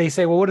they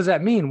say, well, what does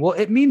that mean? Well,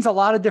 it means a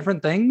lot of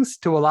different things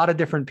to a lot of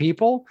different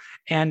people.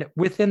 And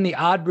within the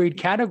odd breed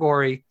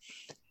category,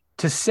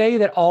 to say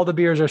that all the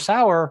beers are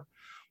sour,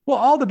 well,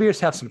 all the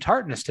beers have some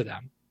tartness to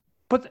them,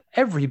 but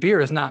every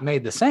beer is not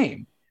made the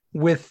same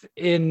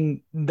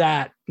within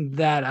that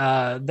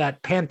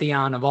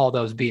pantheon of all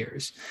those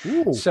beers.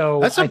 Ooh, so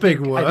that's a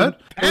big word.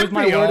 It was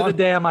my word of the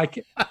day.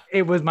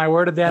 It was my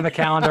word of the day on the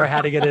calendar. I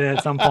had to get it in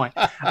at some point.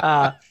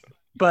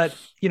 But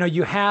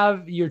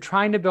you're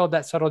trying to build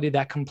that subtlety,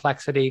 that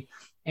complexity,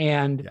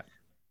 and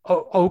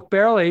oak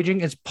barrel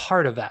aging is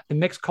part of that. The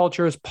mixed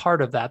culture is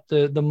part of that.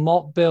 The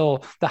malt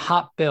bill, the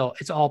hop bill,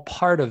 it's all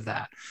part of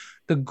that.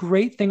 The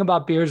great thing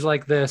about beers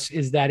like this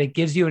is that it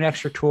gives you an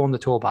extra tool in the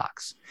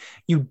toolbox.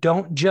 You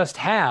don't just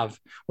have,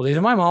 well, these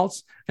are my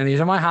malts and these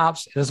are my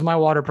hops, and this is my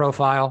water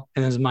profile,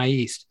 and this is my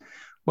yeast.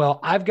 Well,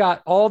 I've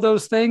got all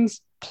those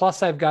things,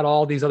 plus I've got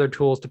all these other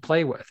tools to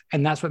play with.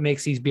 And that's what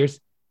makes these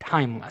beers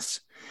timeless.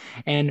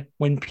 And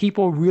when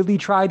people really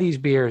try these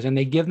beers and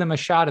they give them a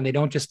shot and they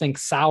don't just think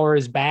sour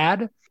is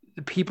bad,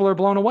 people are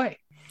blown away.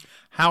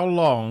 How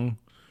long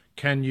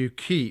can you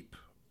keep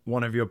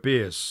one of your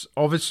beers?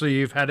 Obviously,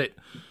 you've had it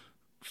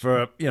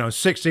for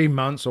 16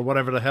 months or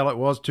whatever the hell it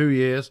was, 2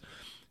 years.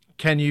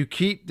 Can you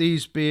keep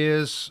these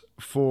beers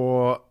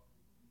for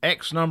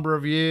X number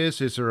of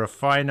years? Is there a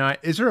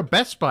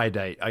best by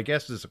date, I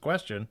guess is the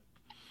question.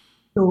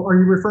 So are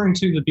you referring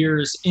to the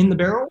beers in the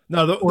barrel?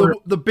 No,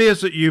 the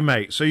beers that you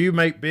make. So you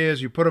make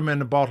beers, you put them in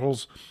the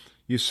bottles,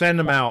 you send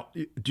them out.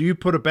 Do you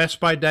put a best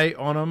by date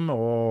on them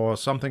or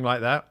something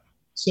like that?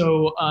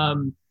 So, I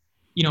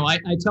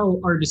tell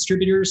our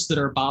distributors that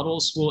our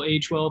bottles will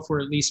age well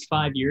for at least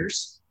 5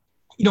 years.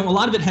 A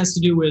lot of it has to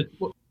do with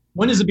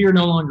when is a beer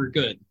no longer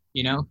good?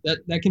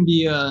 That can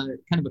be a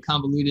kind of a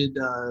convoluted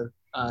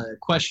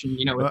question.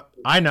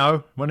 I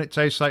know, when it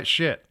tastes like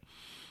shit.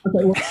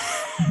 Okay, well,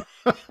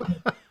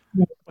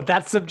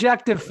 that's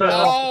subjective,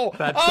 Phil.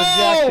 That's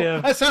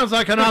subjective. That sounds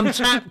like an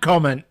untapped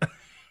comment.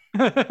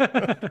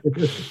 Well,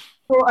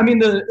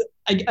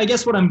 I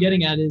guess what I'm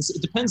getting at is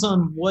it depends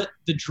on what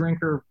the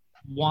drinker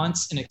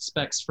wants and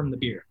expects from the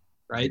beer,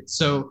 right?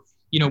 So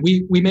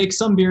we make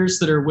some beers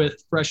that are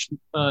with fresh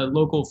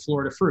local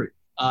Florida fruit.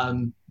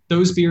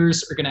 Those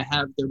beers are going to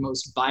have their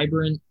most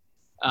vibrant,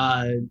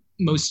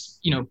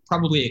 most,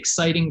 probably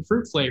exciting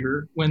fruit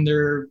flavor when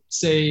they're,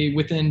 say,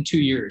 within 2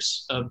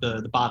 years of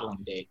the bottling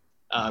date,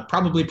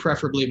 probably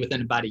preferably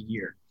within about a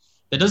year.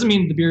 That doesn't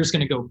mean the beer is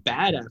going to go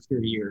bad after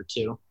a year or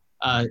two.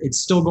 It's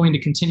still going to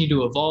continue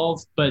to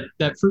evolve, but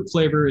that fruit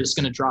flavor is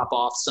going to drop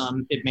off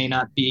some. It may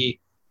not be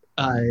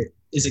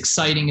as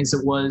exciting as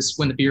it was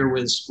when the beer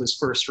was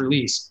first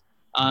released.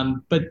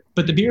 But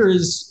the beer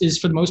is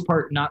for the most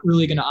part not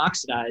really going to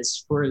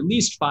oxidize for at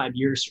least 5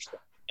 years or so.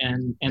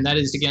 And that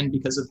is, again,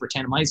 because of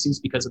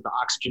Brettanomyces, because of the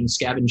oxygen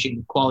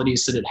scavenging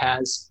qualities that it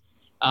has.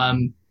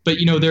 But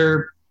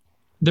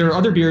there are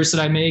other beers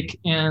that I make,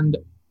 and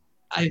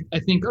I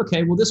think,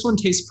 okay, well, this one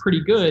tastes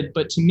pretty good,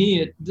 but to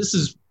me, this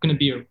is going to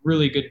be a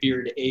really good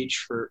beer to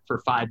age for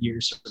 5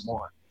 years or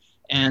more.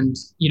 And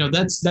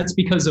that's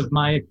because of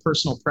my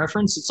personal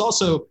preference. It's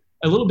also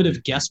a little bit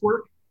of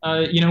guesswork,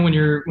 when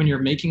you're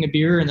making a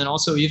beer, and then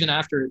also even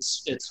after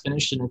it's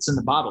finished and it's in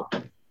the bottle.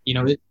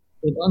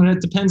 It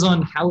depends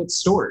on how it's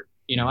stored.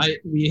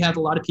 We have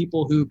a lot of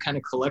people who kind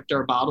of collect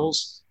our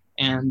bottles,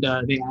 and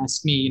they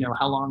ask me,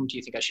 how long do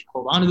you think I should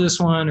hold on to this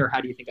one, or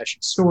how do you think I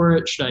should store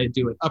it? Should I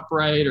do it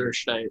upright, or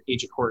should I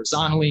age it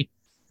horizontally?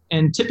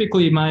 And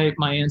typically my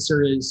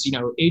answer is,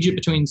 age it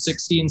between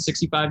 60 and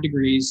 65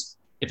 degrees.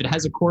 If it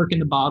has a cork in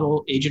the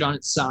bottle, age it on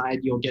its side.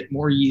 You'll get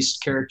more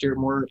yeast character,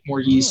 more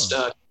yeast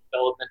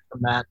development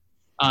from that.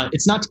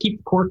 It's not to keep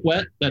the cork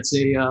wet. That's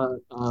a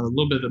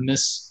little bit of a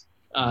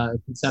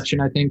misconception,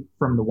 I think,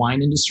 from the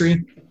wine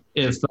industry.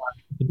 If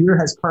the beer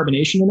has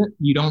carbonation in it,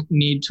 you don't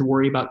need to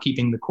worry about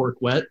keeping the cork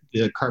wet.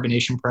 The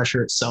carbonation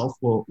pressure itself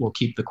will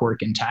keep the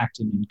cork intact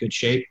and in good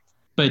shape.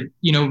 But,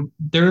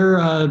 there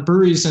are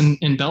breweries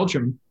in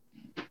Belgium,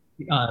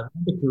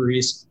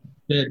 breweries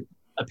that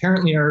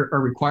apparently are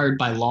required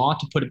by law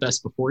to put a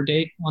best before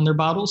date on their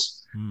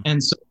bottles.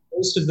 And so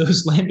most of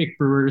those lambic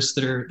brewers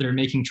that are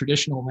making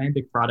traditional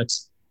lambic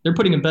products, they're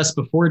putting a best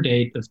before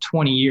date of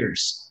 20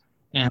 years.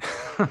 And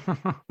I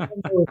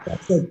don't know if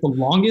that's like the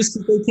longest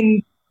that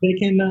they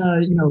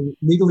can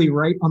legally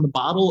write on the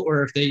bottle,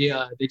 or if they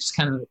just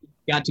kind of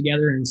got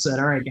together and said,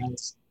 all right,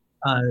 guys,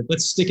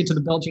 let's stick it to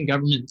the Belgian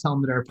government and tell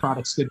them that our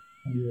product's good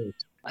for 20 years.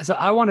 So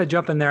I want to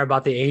jump in there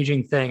about the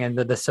aging thing and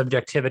the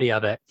subjectivity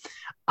of it.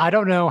 I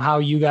don't know how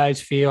you guys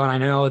feel, and I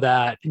know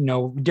that,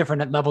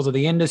 different levels of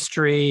the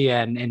industry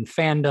and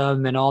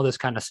fandom and all this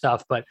kind of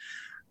stuff, but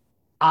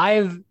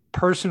I've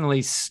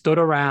personally stood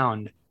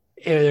around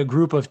a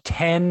group of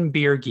 10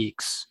 beer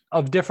geeks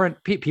of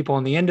different people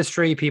in the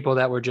industry, people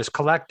that were just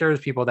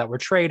collectors, people that were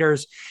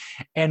traders,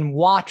 and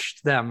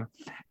watched them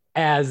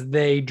as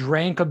they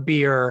drank a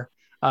beer,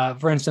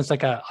 for instance,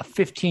 like a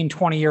 15,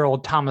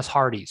 20-year-old Thomas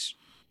Hardy's,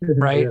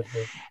 right?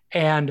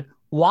 And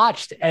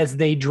watched as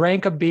they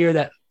drank a beer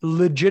that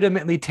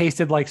legitimately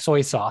tasted like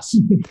soy sauce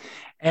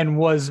and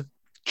was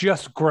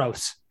just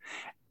gross,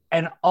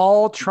 and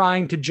all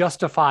trying to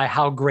justify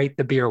how great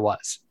the beer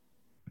was,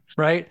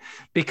 right?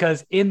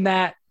 Because in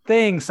that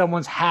thing,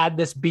 someone's had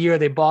this beer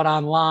they bought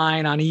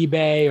online on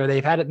eBay, or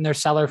they've had it in their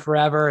cellar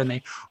forever, and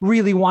they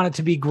really want it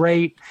to be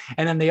great.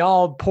 And then they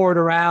all pour it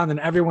around, and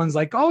everyone's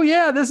like, oh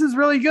yeah, this is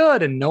really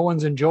good. And no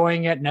one's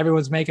enjoying it, and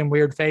everyone's making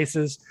weird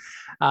faces.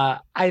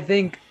 I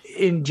think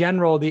in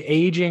general, the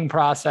aging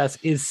process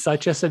is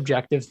such a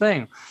subjective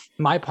thing.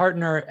 My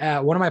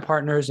partner, one of my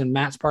partners, and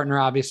Matt's partner,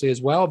 obviously,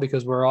 as well,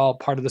 because we're all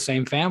part of the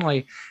same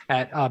family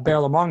at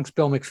Barrel of Monks,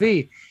 Bill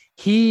McPhee,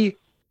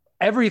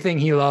 everything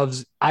he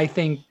loves, I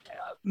think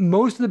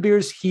most of the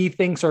beers he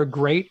thinks are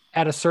great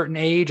at a certain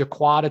age, a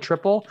quad, a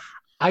triple,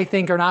 I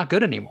think are not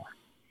good anymore.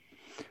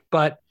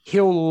 But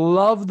he'll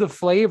love the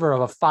flavor of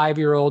a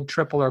 5-year-old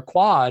triple or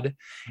quad.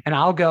 And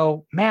I'll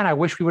go, man, I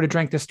wish we would have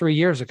drank this 3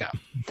 years ago.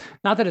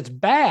 Not that it's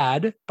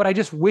bad, but I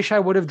just wish I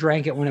would have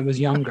drank it when it was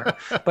younger.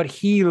 But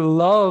he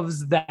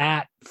loves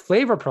that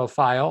flavor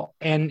profile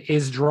and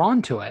is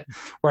drawn to it,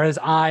 whereas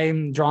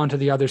I'm drawn to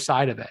the other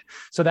side of it.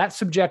 So that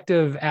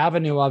subjective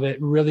avenue of it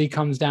really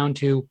comes down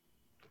to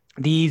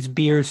these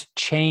beers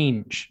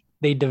change.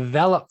 They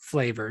develop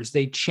flavors.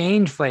 They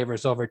change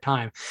flavors over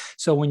time.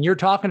 So when you're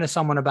talking to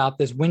someone about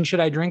this, when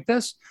should I drink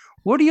this?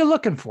 What are you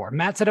looking for?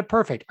 Matt said it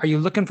perfect. Are you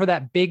looking for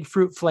that big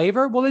fruit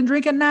flavor? Well, then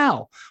drink it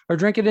now, or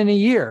drink it in a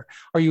year.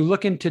 Are you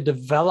looking to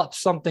develop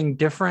something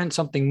different,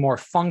 something more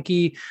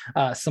funky,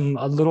 a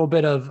little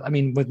bit of,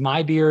 with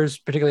my beers,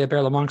 particularly at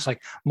Barrel of Monks,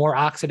 like more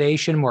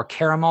oxidation, more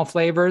caramel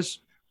flavors?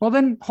 Well,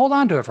 then hold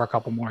on to it for a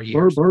couple more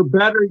years. Or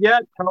better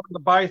yet, tell them to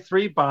buy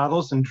 3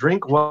 bottles and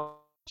drink one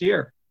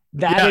year.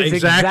 That's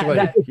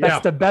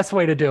the best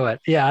way to do it.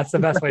 Yeah, that's the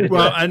best way to do it.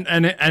 Well,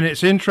 and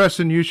it's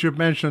interesting you should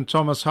mention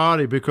Thomas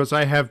Hardy, because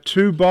I have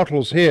 2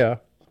 bottles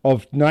here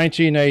of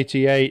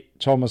 1988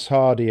 Thomas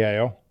Hardy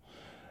ale,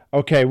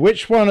 Okay,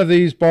 which one of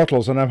these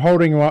bottles, and I'm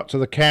holding them up to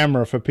the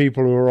camera for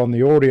people who are on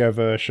the audio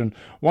version,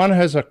 one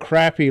has a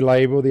crappy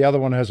label, the other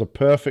one has a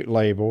perfect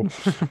label.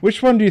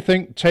 Which one do you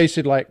think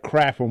tasted like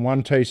crap and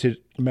one tasted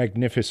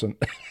magnificent?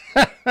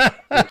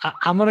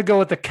 I'm going to go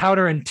with the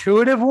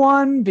counterintuitive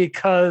one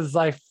because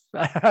I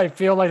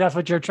feel like that's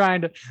what you're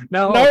trying to.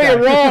 No,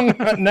 You're wrong.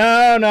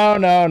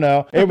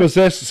 No. It was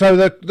this. So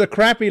the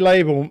crappy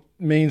label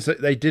means that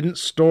they didn't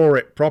store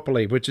it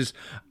properly, which is,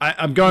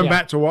 I'm going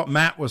back to what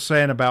Matt was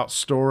saying about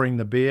storing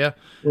the beer,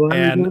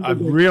 and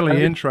I'm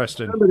really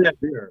interested.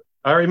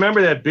 I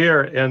remember that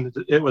beer, and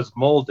it was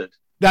molded.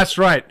 That's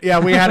right. Yeah,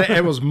 we had it.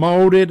 It was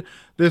molded.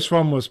 This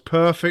one was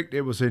perfect.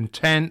 It was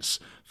intense,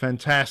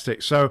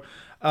 fantastic. So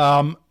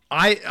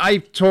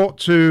I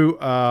talked to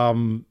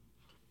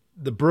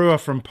the brewer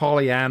from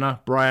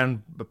Pollyanna,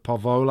 Brian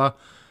Pavola,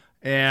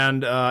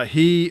 and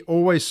he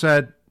always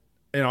said,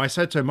 I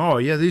said to him, "Oh,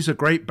 yeah, these are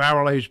great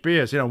barrel-aged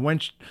beers.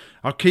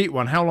 I'll keep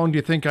one. How long do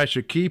you think I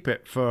should keep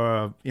it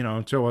for,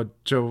 until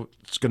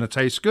it's going to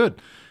taste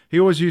good?" He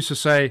always used to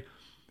say,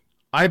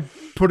 "I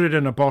put it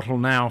in a bottle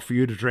now for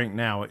you to drink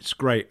now. It's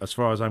great as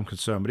far as I'm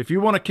concerned. But if you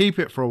want to keep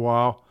it for a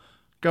while,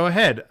 go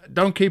ahead.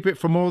 Don't keep it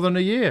for more than a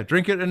year.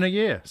 Drink it in a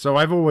year." So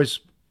I've always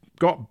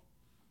got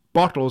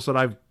bottles that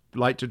I've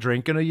like to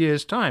drink in a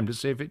year's time to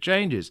see if it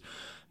changes.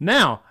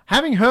 Now,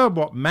 having heard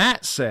what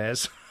Matt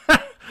says,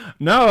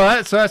 no,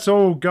 that's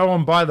all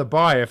going by the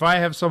by. If I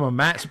have some of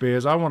Matt's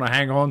beers, I want to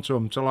hang on to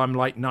them till I'm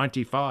like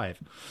 95.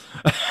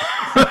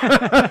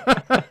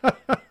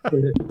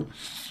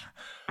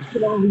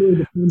 It all really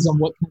depends on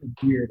what kind of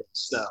beer it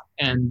is, though.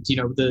 And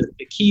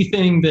the key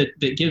thing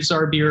that gives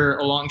our beer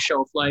a long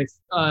shelf life,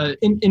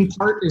 in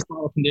part, is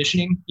bottle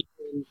conditioning.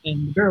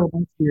 And the barrel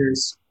aged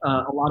beers,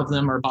 a lot of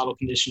them are bottle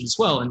conditioned as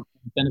well, and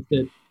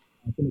benefit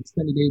from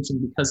extended aging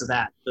because of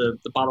that. The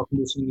bottle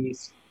conditioning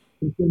yeast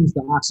consumes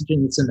the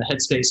oxygen that's in the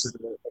headspace of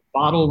the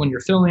bottle when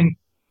you're filling.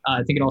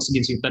 I think it also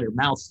gives you a better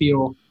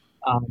mouthfeel.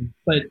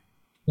 But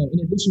in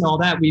addition to all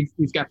that,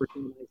 we've got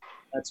Britannia.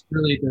 That's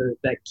really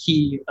that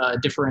key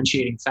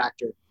differentiating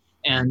factor.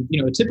 And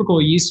a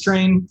typical yeast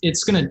strain,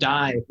 it's going to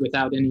die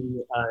without any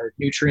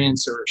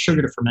nutrients or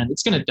sugar to ferment.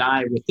 It's going to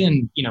die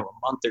within a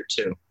month or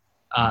two.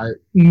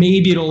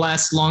 Maybe it'll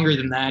last longer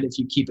than that if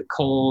you keep it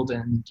cold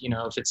and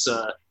if it's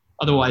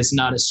otherwise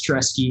not a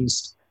stressed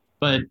yeast.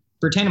 But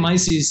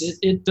Brettanomyces,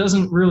 it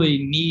doesn't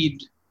really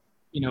need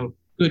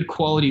good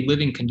quality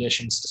living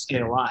conditions to stay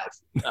alive.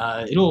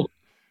 It'll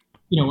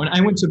when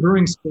I went to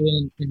brewing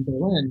school in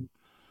Berlin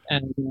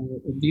and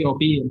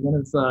VLB, and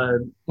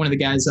one of the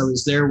guys I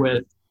was there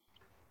with,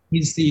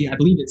 he's I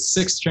believe it's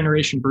 6th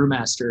generation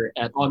brewmaster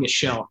at August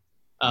Schell.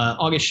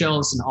 August Schell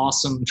is an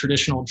awesome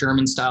traditional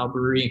German-style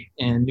brewery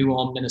in New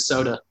Ulm,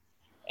 Minnesota.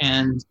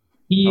 And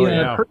he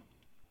purchased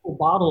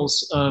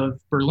bottles of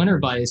Berliner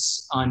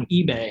Weiss on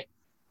eBay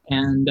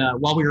and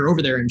while we were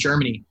over there in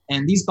Germany.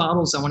 And these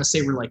bottles, I want to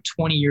say, were like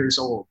 20 years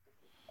old.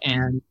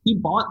 And he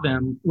bought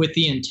them with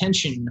the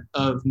intention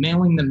of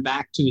mailing them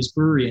back to his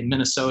brewery in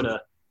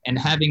Minnesota and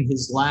having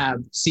his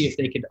lab see if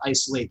they could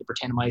isolate the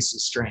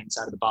Brettanomyces strains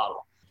out of the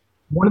bottle.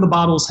 One of the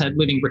bottles had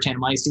living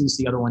Brettanomyces,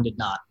 the other one did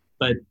not.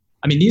 But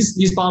I mean,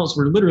 these bottles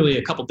were literally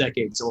a couple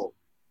decades old.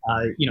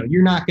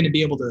 You're not going to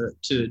be able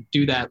to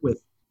do that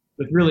with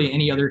really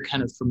any other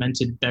kind of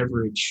fermented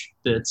beverage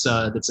that's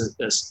a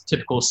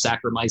typical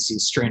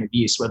Saccharomyces strain of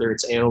yeast, whether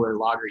it's ale or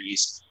lager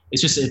yeast.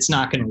 It's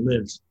not going to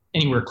live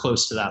anywhere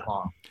close to that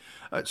long.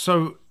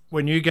 So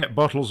when you get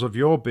bottles of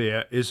your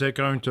beer, is there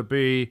going to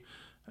be,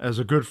 as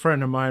a good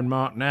friend of mine,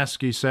 Mark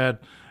Nasky, said,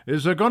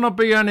 is there going to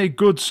be any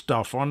good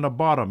stuff on the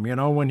bottom?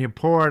 When you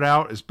pour it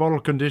out, it's bottle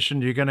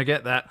conditioned, you're going to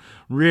get that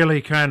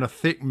really kind of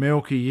thick,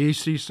 milky,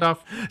 yeasty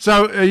stuff.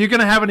 So are you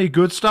going to have any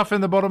good stuff in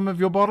the bottom of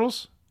your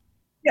bottles?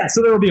 Yeah,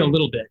 so there will be a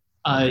little bit.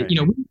 Okay.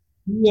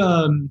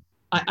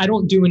 I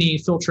don't do any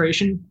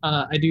filtration.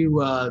 I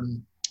do, I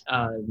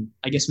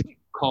guess we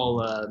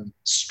call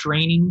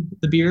straining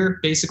the beer,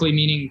 basically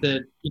meaning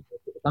that if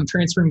I'm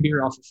transferring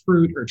beer off of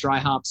fruit or dry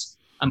hops,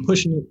 I'm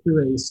pushing it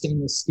through a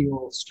stainless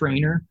steel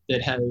strainer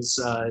that has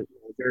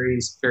very,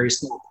 very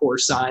small pore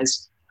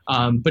size,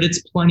 but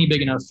it's plenty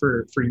big enough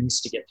for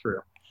yeast to get through.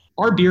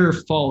 Our beer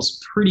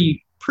falls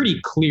pretty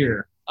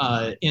clear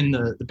in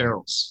the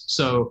barrels.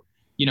 So,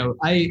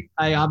 I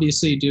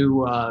obviously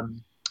do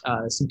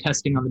some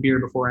testing on the beer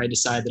before I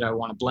decide that I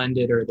want to blend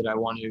it or that I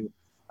want to,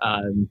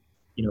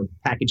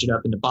 package it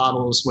up into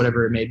bottles,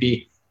 whatever it may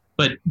be.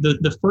 But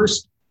the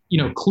first,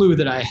 clue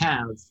that I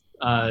have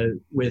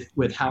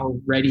with how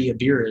ready a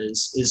beer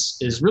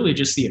is really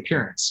just the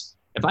appearance.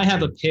 If I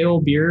have a pale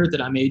beer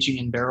that I'm aging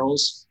in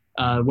barrels,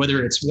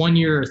 whether it's 1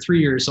 year or 3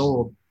 years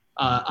old,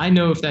 I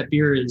know if that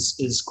beer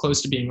is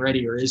close to being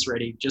ready or is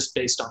ready just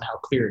based on how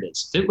clear it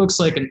is. If it looks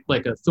like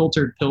a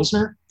filtered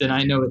Pilsner, then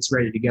I know it's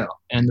ready to go.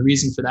 And the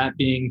reason for that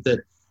being that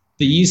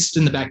the yeast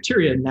and the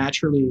bacteria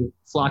naturally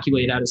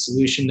flocculate out of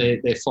solution.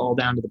 They fall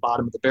down to the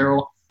bottom of the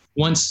barrel.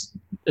 Once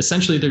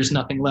essentially there's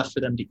nothing left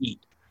for them to eat.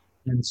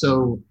 And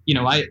so,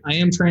 I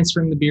am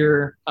transferring the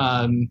beer,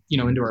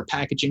 into our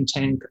packaging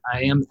tank.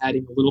 I am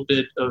adding a little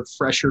bit of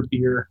fresher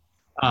beer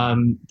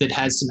that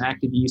has some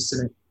active yeast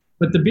in it.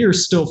 But the beer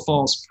still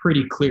falls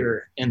pretty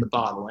clear in the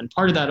bottle. And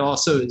part of that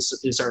also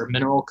is our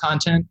mineral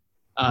content.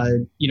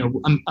 I'm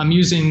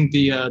using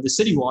the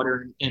city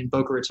water in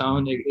Boca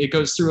Raton. It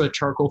goes through a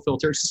charcoal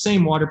filter. It's the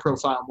same water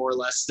profile, more or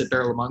less, that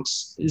Barrel of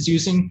Monks is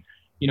using.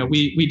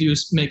 We do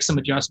make some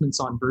adjustments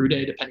on brew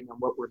day depending on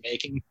what we're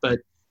making. But,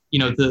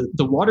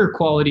 the water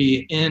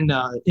quality in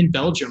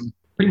Belgium,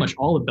 pretty much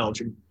all of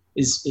Belgium,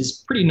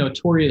 is pretty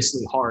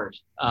notoriously hard.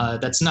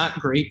 That's not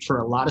great for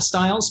a lot of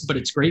styles, but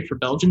it's great for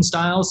Belgian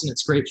styles, and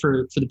it's great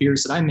for the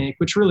beers that I make,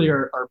 which really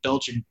are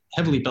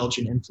heavily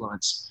Belgian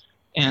influence.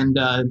 And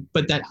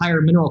but that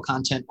higher mineral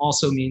content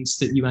also means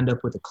that you end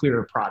up with a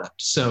clearer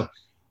product. So,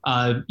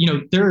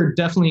 there are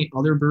definitely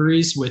other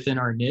breweries within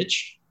our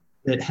niche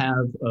that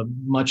have a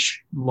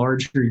much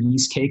larger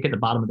yeast cake at the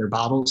bottom of their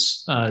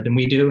bottles than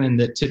we do, and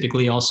that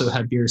typically also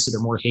have beers that are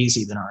more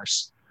hazy than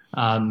ours.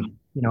 I'm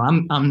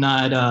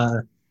not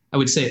I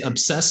would say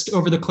obsessed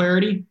over the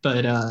clarity,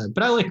 but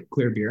I like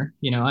clear beer.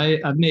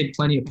 I've made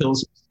plenty of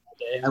pills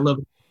today. I love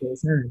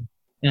Pilsner,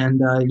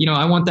 and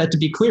I want that to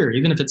be clear,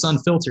 even if it's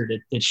unfiltered.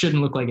 It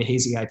shouldn't look like a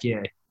hazy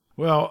IPA.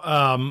 Well,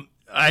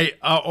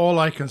 all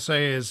I can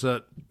say is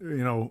that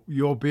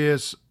your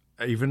beers,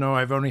 even though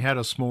I've only had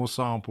a small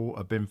sample,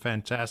 have been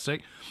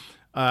fantastic.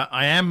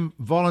 I am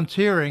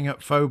volunteering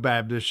at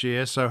FOBAB this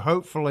year, so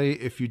hopefully,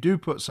 if you do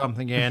put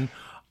something in,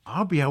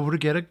 I'll be able to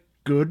get a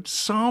good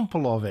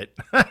sample of it.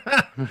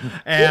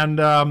 And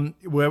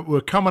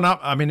we're coming up.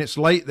 I mean, it's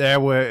late there,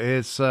 where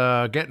it's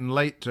getting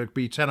late to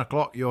be 10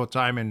 o'clock your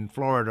time in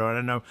Florida. I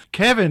don't know.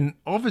 Kevin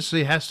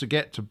obviously has to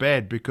get to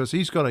bed because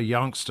he's got a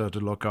youngster to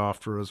look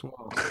after as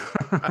well.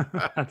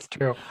 That's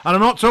true. And I'm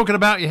not talking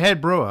about your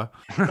head brewer.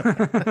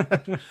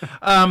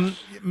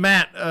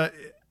 Matt,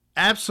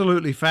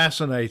 absolutely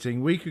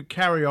fascinating. We could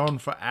carry on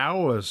for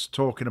hours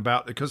talking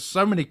about it because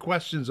so many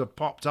questions have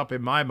popped up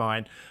in my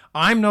mind.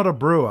 I'm not a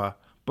brewer,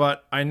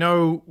 but I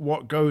know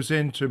what goes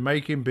into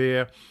making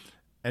beer,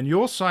 and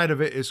your side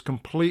of it is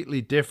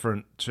completely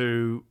different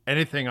to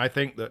anything I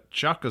think that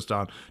Chuck has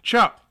done.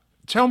 Chuck,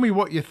 tell me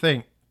what you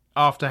think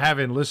after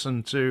having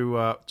listened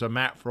to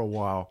Matt for a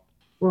while.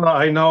 Well,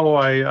 I know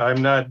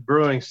I'm not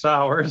brewing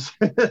sours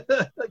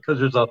because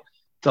there's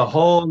a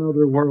whole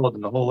other world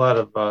and a whole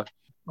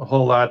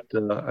lot.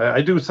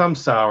 I do some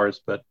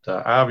sours, but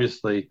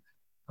obviously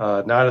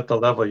not at the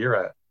level you're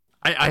at.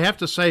 I have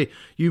to say,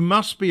 you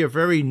must be a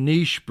very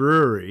niche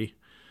brewery.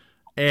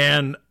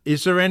 And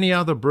is there any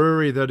other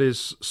brewery that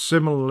is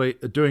similarly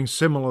doing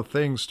similar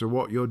things to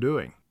what you're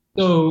doing?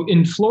 So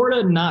in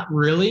Florida, not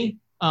really.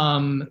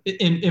 And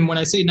when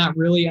I say not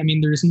really, I mean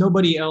there's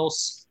nobody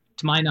else,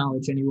 to my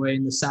knowledge anyway,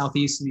 in the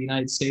southeast of the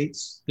United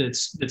States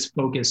that's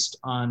focused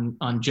on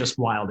just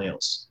wild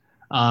ales.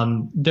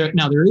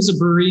 There is a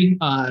brewery.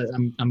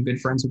 I'm good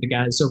friends with the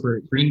guys over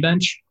at Green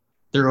Bench.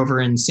 They're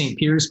over in St.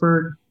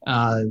 Petersburg.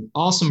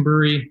 Awesome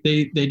brewery.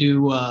 They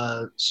do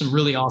some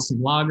really awesome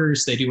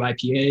lagers. They do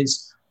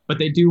IPAs, but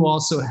they do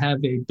also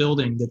have a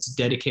building that's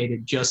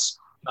dedicated just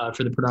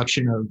for the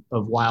production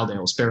of wild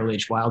ales,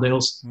 barrel-aged wild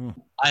ales.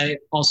 I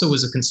also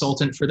was a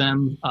consultant for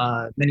them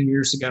many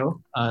years ago,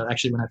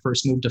 actually when I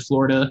first moved to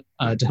Florida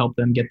to help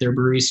them get their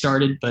brewery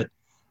started. But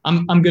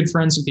I'm good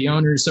friends with the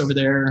owners over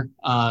there.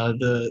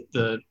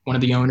 The one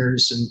of the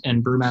owners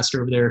and brewmaster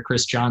over there,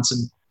 Chris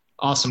Johnson,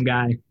 awesome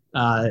guy.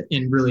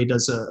 And really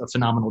does a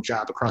phenomenal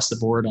job across the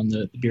board on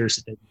the beers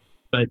that they do.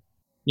 But,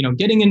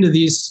 getting into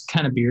these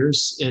kind of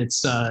beers,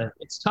 it's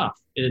tough.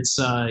 It's,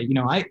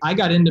 I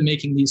got into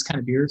making these kind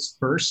of beers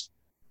first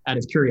out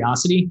of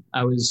curiosity.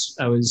 I was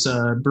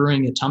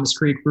brewing at Thomas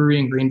Creek Brewery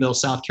in Greenville,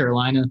 South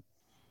Carolina.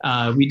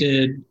 We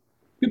did a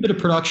good bit of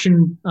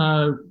production,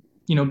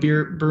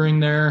 beer brewing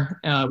there.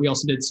 We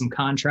also did some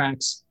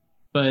contracts.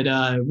 But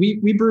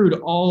we brewed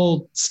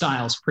all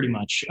styles pretty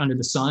much under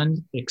the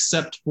sun,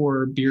 except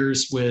for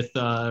beers with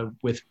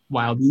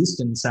wild yeast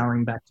and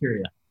souring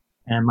bacteria.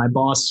 And my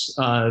boss,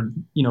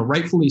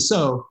 rightfully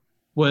so,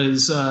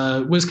 was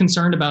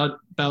concerned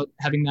about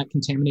having that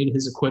contaminate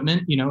his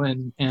equipment,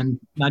 and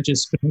not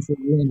just potentially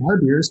ruining our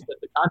beers, but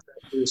the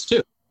contract beers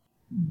too.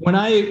 When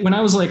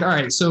I was like, all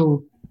right,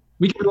 so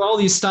we can do all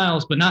these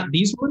styles, but not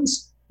these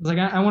ones. Like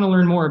I want to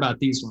learn more about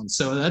these ones.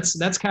 So that's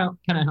kind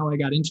of how I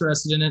got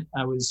interested in it.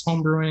 I was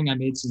home brewing. I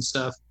made some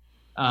stuff.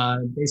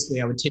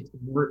 Basically, I would take some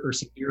wort or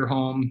some beer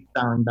home,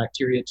 souring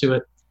bacteria to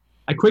it.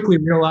 I quickly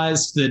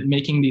realized that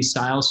making these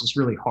styles was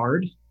really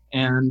hard.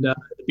 And the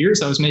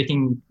beers I was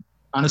making,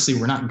 honestly,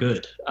 were not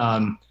good.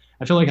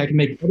 I feel like I can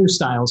make other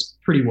styles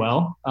pretty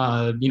well.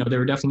 They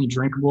were definitely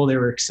drinkable. They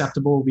were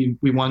acceptable. We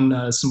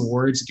won some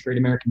awards at the Great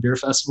American Beer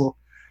Festival.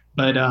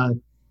 But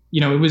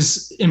it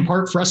was in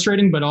part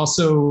frustrating, but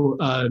also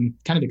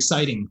kind of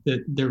exciting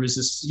that there was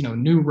this,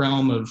 new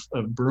realm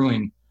of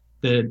brewing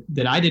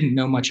that I didn't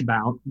know much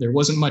about. There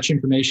wasn't much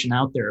information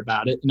out there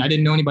about it, and I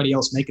didn't know anybody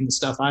else making the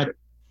stuff either.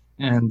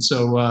 And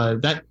so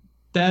that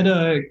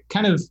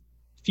kind of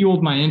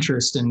fueled my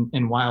interest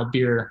in wild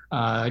beer.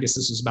 I guess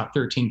this was about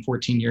 13,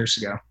 14 years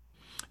ago.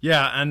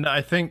 Yeah, and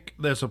I think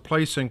there's a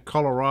place in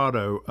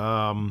Colorado.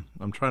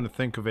 I'm trying to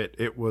think of it.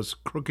 It was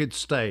Crooked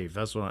Stave.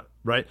 That's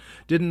right?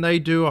 Didn't they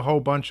do a whole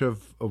bunch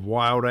of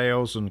wild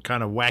ales and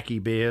kind of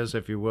wacky beers,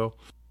 if you will?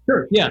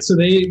 Sure. Yeah. So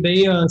they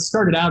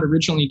started out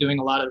originally doing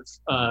a lot of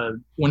 100%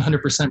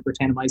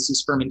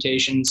 Brettanomyces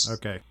fermentations.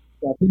 Okay.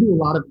 They do a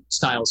lot of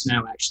styles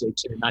now, actually,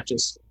 too, not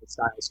just the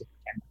styles of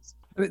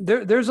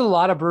Brettanomyces. There's a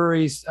lot of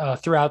breweries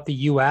throughout the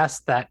U.S.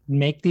 that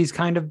make these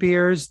kind of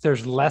beers.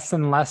 There's less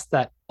and less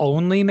that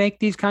only make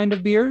these kind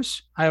of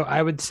beers,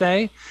 I would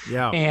say.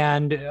 Yeah.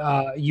 And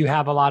you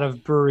have a lot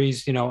of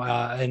breweries,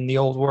 in the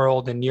old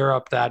world in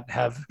Europe that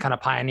have kind of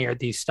pioneered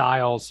these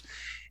styles.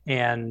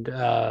 And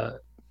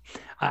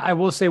I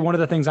will say one of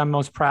the things I'm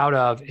most proud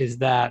of is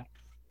that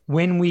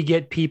when we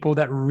get people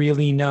that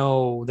really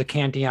know the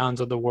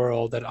Cantillons of the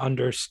world, that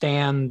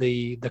understand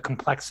the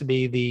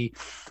complexity, the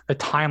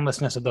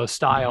timelessness of those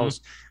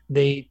styles,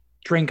 they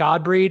drink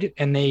Odd Breed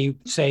and they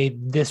say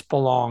this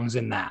belongs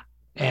in that.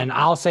 And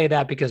I'll say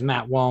that because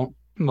Matt won't,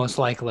 most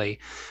likely.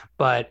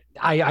 But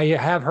I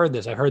have heard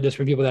this. I've heard this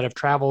from people that have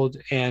traveled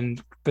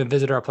and been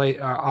visit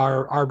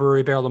our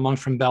brewery, Barrel of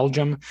Monks from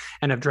Belgium,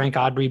 and have drank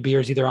Odd Breed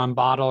beers either on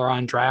bottle or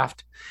on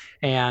draft.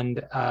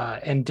 And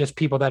just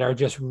people that are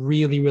just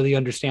really, really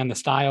understand the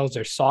styles.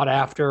 They're sought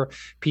after.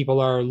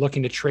 People are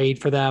looking to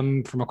trade for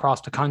them from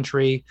across the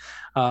country,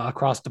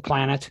 across the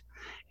planet.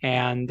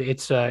 And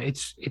it's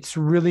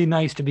really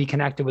nice to be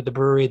connected with the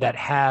brewery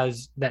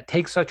that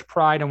takes such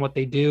pride in what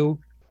they do,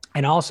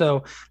 and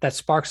also that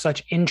sparks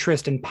such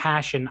interest and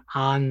passion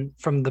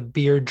from the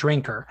beer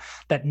drinker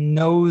that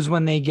knows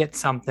when they get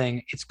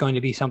something, it's going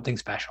to be something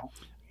special.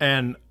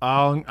 And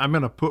I'm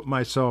going to put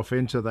myself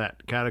into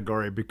that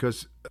category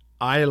because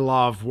I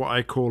love what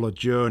I call a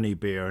journey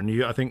beer.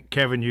 And I think,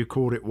 Kevin, you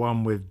called it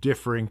one with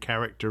differing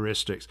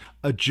characteristics.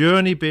 A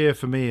journey beer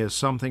for me is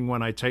something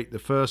when I take the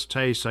first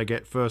taste, I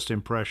get first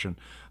impression.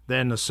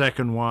 Then the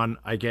second one,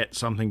 I get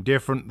something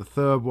different. The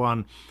third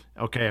one,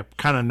 okay, I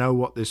kind of know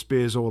what this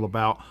beer is all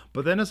about.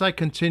 But then as I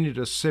continue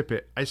to sip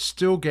it, I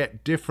still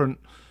get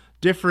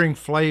differing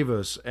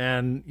flavors.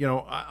 And,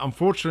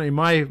 unfortunately,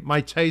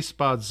 my taste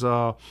buds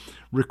are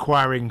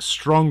requiring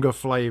stronger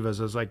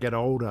flavors as I get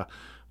older.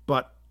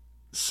 But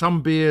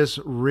some beers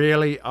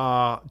really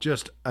are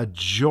just a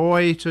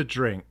joy to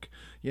drink.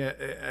 Yeah,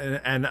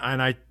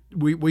 and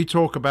we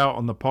talk about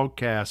on the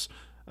podcast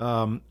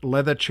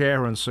leather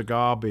chair and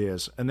cigar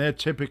beers, and they're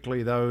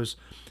typically those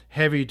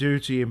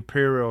heavy-duty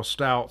imperial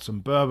stouts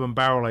and bourbon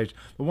barrel aged,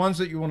 the ones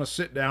that you want to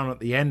sit down at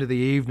the end of the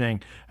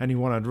evening and you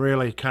want to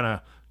really kind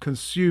of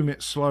consume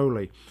it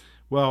slowly.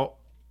 Well,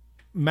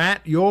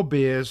 Matt, your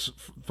beers,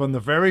 from the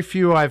very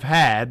few I've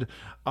had,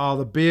 are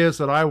the beers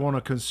that I want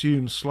to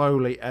consume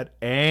slowly at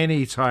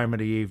any time of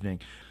the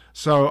evening.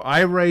 So I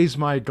raise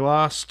my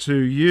glass to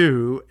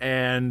you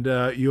and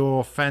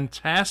your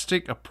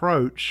fantastic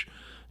approach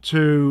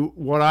to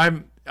what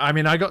I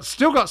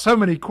still got so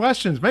many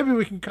questions. Maybe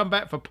we can come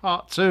back for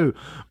part two.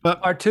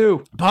 But part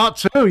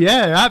two,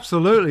 yeah,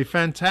 absolutely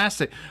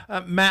fantastic.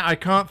 Matt, I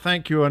can't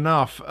thank you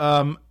enough.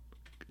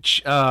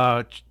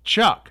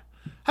 Chuck,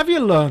 have you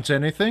learnt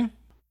anything?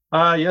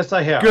 Yes,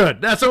 I have.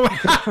 Good. That's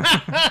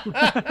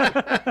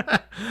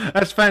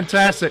that's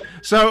fantastic.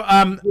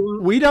 So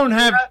we don't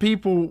have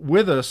people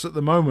with us at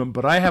the moment,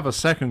 but I have a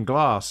second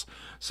glass.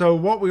 So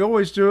what we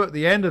always do at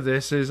the end of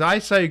this is I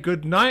say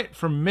good night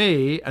from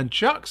me, and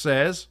Chuck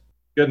says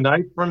good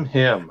night from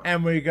him.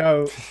 And we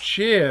go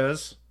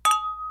cheers.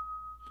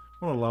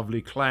 What a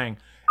lovely clang.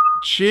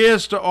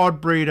 Cheers to Odd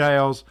Breed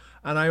Ales.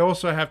 And I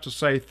also have to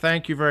say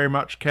thank you very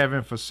much,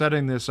 Kevin, for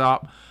setting this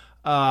up.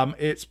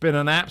 It's been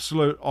an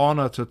absolute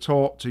honor to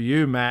talk to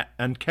you, Matt.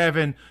 And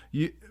Kevin,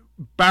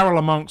 Barrel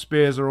of Monks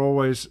beers are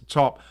always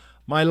top.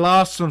 My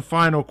last and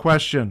final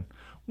question.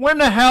 When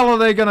the hell are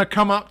they going to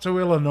come up to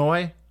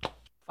Illinois?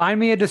 Find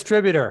me a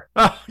distributor.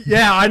 Oh,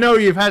 yeah, I know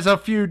you've had a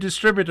few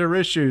distributor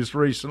issues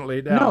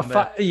recently down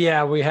there.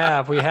 Yeah, we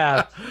have.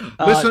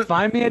 Listen,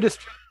 find me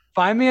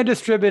a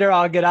distributor.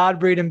 I'll get Odd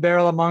Breed and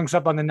Barrel of Monks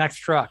up on the next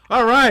truck.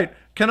 All right.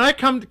 Can I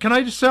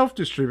just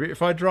self-distribute?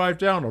 If I drive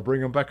down, I'll bring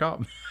them back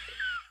up.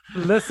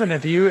 Listen,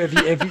 if you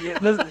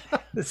listen,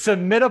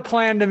 submit a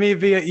plan to me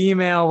via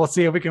email, we'll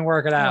see if we can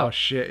work it out. Oh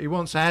shit, he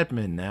wants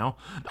admin now.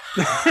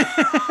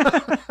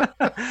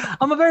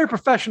 I'm a very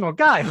professional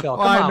guy, Phil.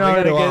 Come on, we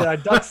gotta get our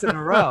ducks in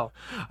a row.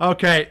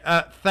 Okay,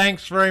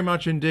 thanks very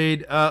much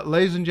indeed,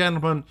 ladies and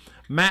gentlemen.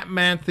 Matt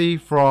Manthe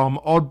from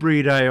Odd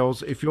Breed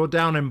Ales. If you're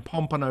down in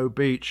Pompano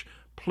Beach,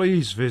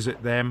 please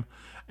visit them,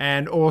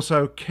 and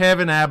also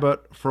Kevin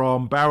Abbott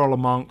from Barrel of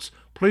Monks.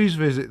 Please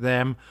visit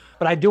them.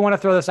 But I do want to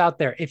throw this out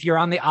there. If you're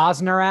on the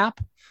Osner app,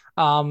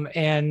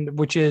 and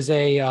which is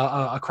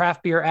a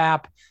craft beer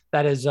app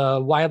that is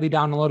widely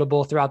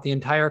downloadable throughout the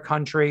entire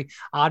country.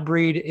 Odd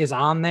Breed is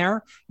on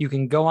there. You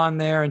can go on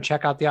there and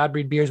check out the Odd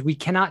Breed beers. We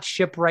cannot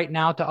ship right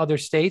now to other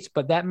states,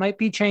 but that might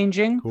be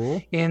changing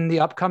in the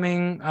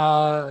upcoming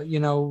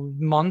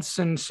months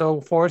and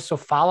so forth. So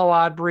follow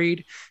Odd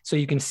Breed so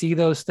you can see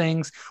those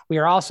things. We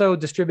are also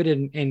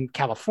distributed in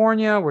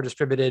California. We're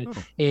distributed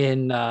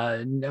in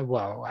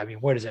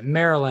what is it?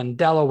 Maryland,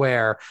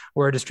 Delaware.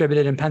 We're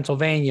distributed in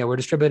Pennsylvania. We're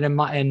distributed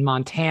in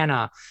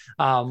Montana.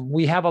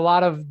 We have a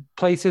lot of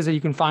places that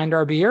you can find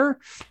our beer.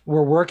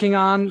 We're working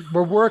on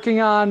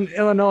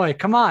Illinois.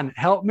 Come on,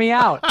 help me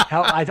out.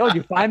 I told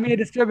you, find me a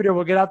distributor.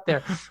 We'll get up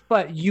there.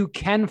 But you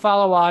can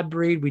follow Odd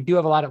Breed.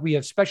 We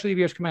have specialty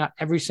beers coming out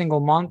every single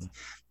month.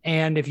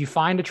 And if you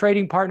find a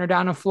trading partner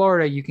down in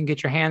Florida, you can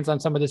get your hands on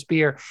some of this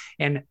beer.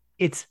 And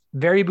it's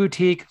very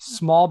boutique,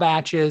 small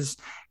batches.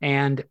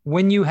 And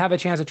when you have a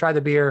chance to try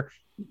the beer,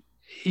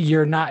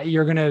 you're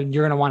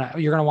gonna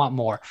want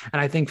more.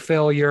 And I think,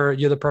 Phil, you're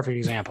the perfect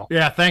example.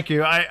 Yeah, thank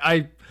you.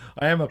 I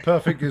am a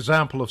perfect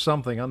example of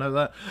something. I know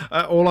that.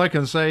 All I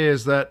can say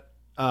is that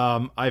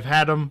I've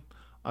had them.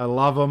 I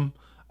love them.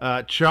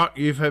 Chuck,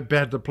 you've had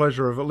the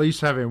pleasure of at least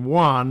having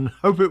one.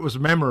 Hope it was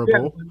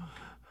memorable.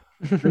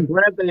 Yeah. I'm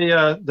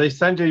glad they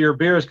send you your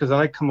beers because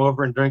I come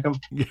over and drink them.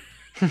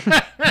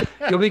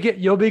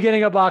 You'll be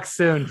getting a box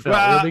soon, Phil.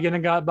 Well, you'll be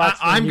getting a box.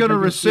 I'm going to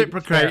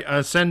reciprocate.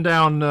 Send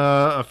down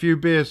a few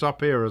beers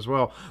up here as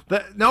well.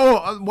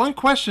 One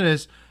question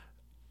is,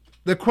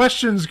 the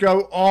questions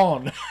go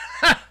on.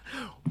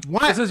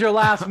 This is your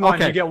last one.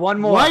 Okay. You get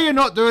one more. Why are you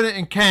not doing it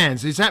in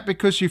cans? Is that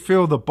because you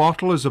feel the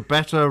bottle is a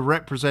better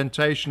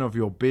representation of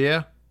your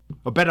beer,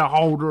 a better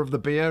holder of the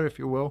beer, if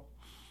you will?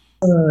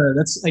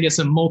 That's, I guess,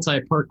 a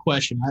multi-part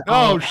question.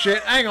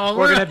 Shit. Hang on.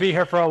 We're going to be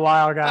here for a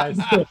while, guys.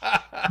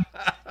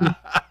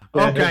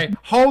 Okay.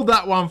 Hold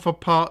that one for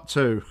part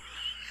 2.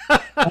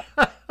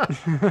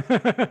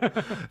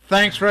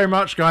 Thanks very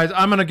much, guys.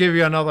 I'm going to give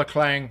you another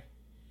clang.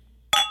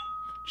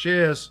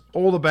 Cheers.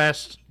 All the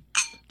best.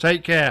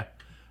 Take care.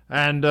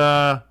 And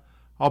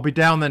I'll be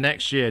down there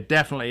next year.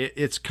 Definitely.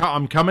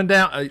 I'm coming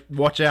down.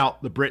 Watch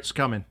out. The Brit's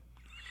coming.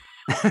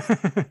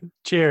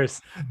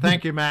 Cheers.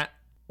 Thank you, Matt.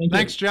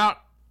 Thanks, Chuck.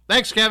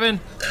 Thanks, Kevin.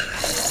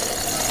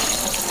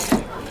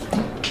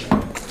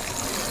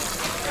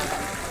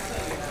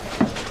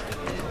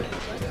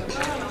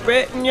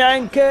 Brit and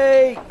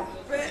Yankee!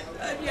 Brit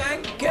and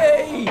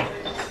Yankee!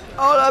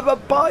 I'll have a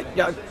pint.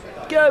 No,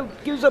 go,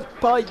 give us a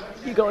pint.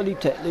 You got any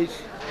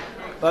tetlers?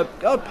 A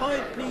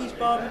pint, please,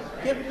 Bob.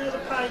 Give me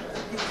another pint,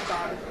 please,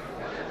 Bob.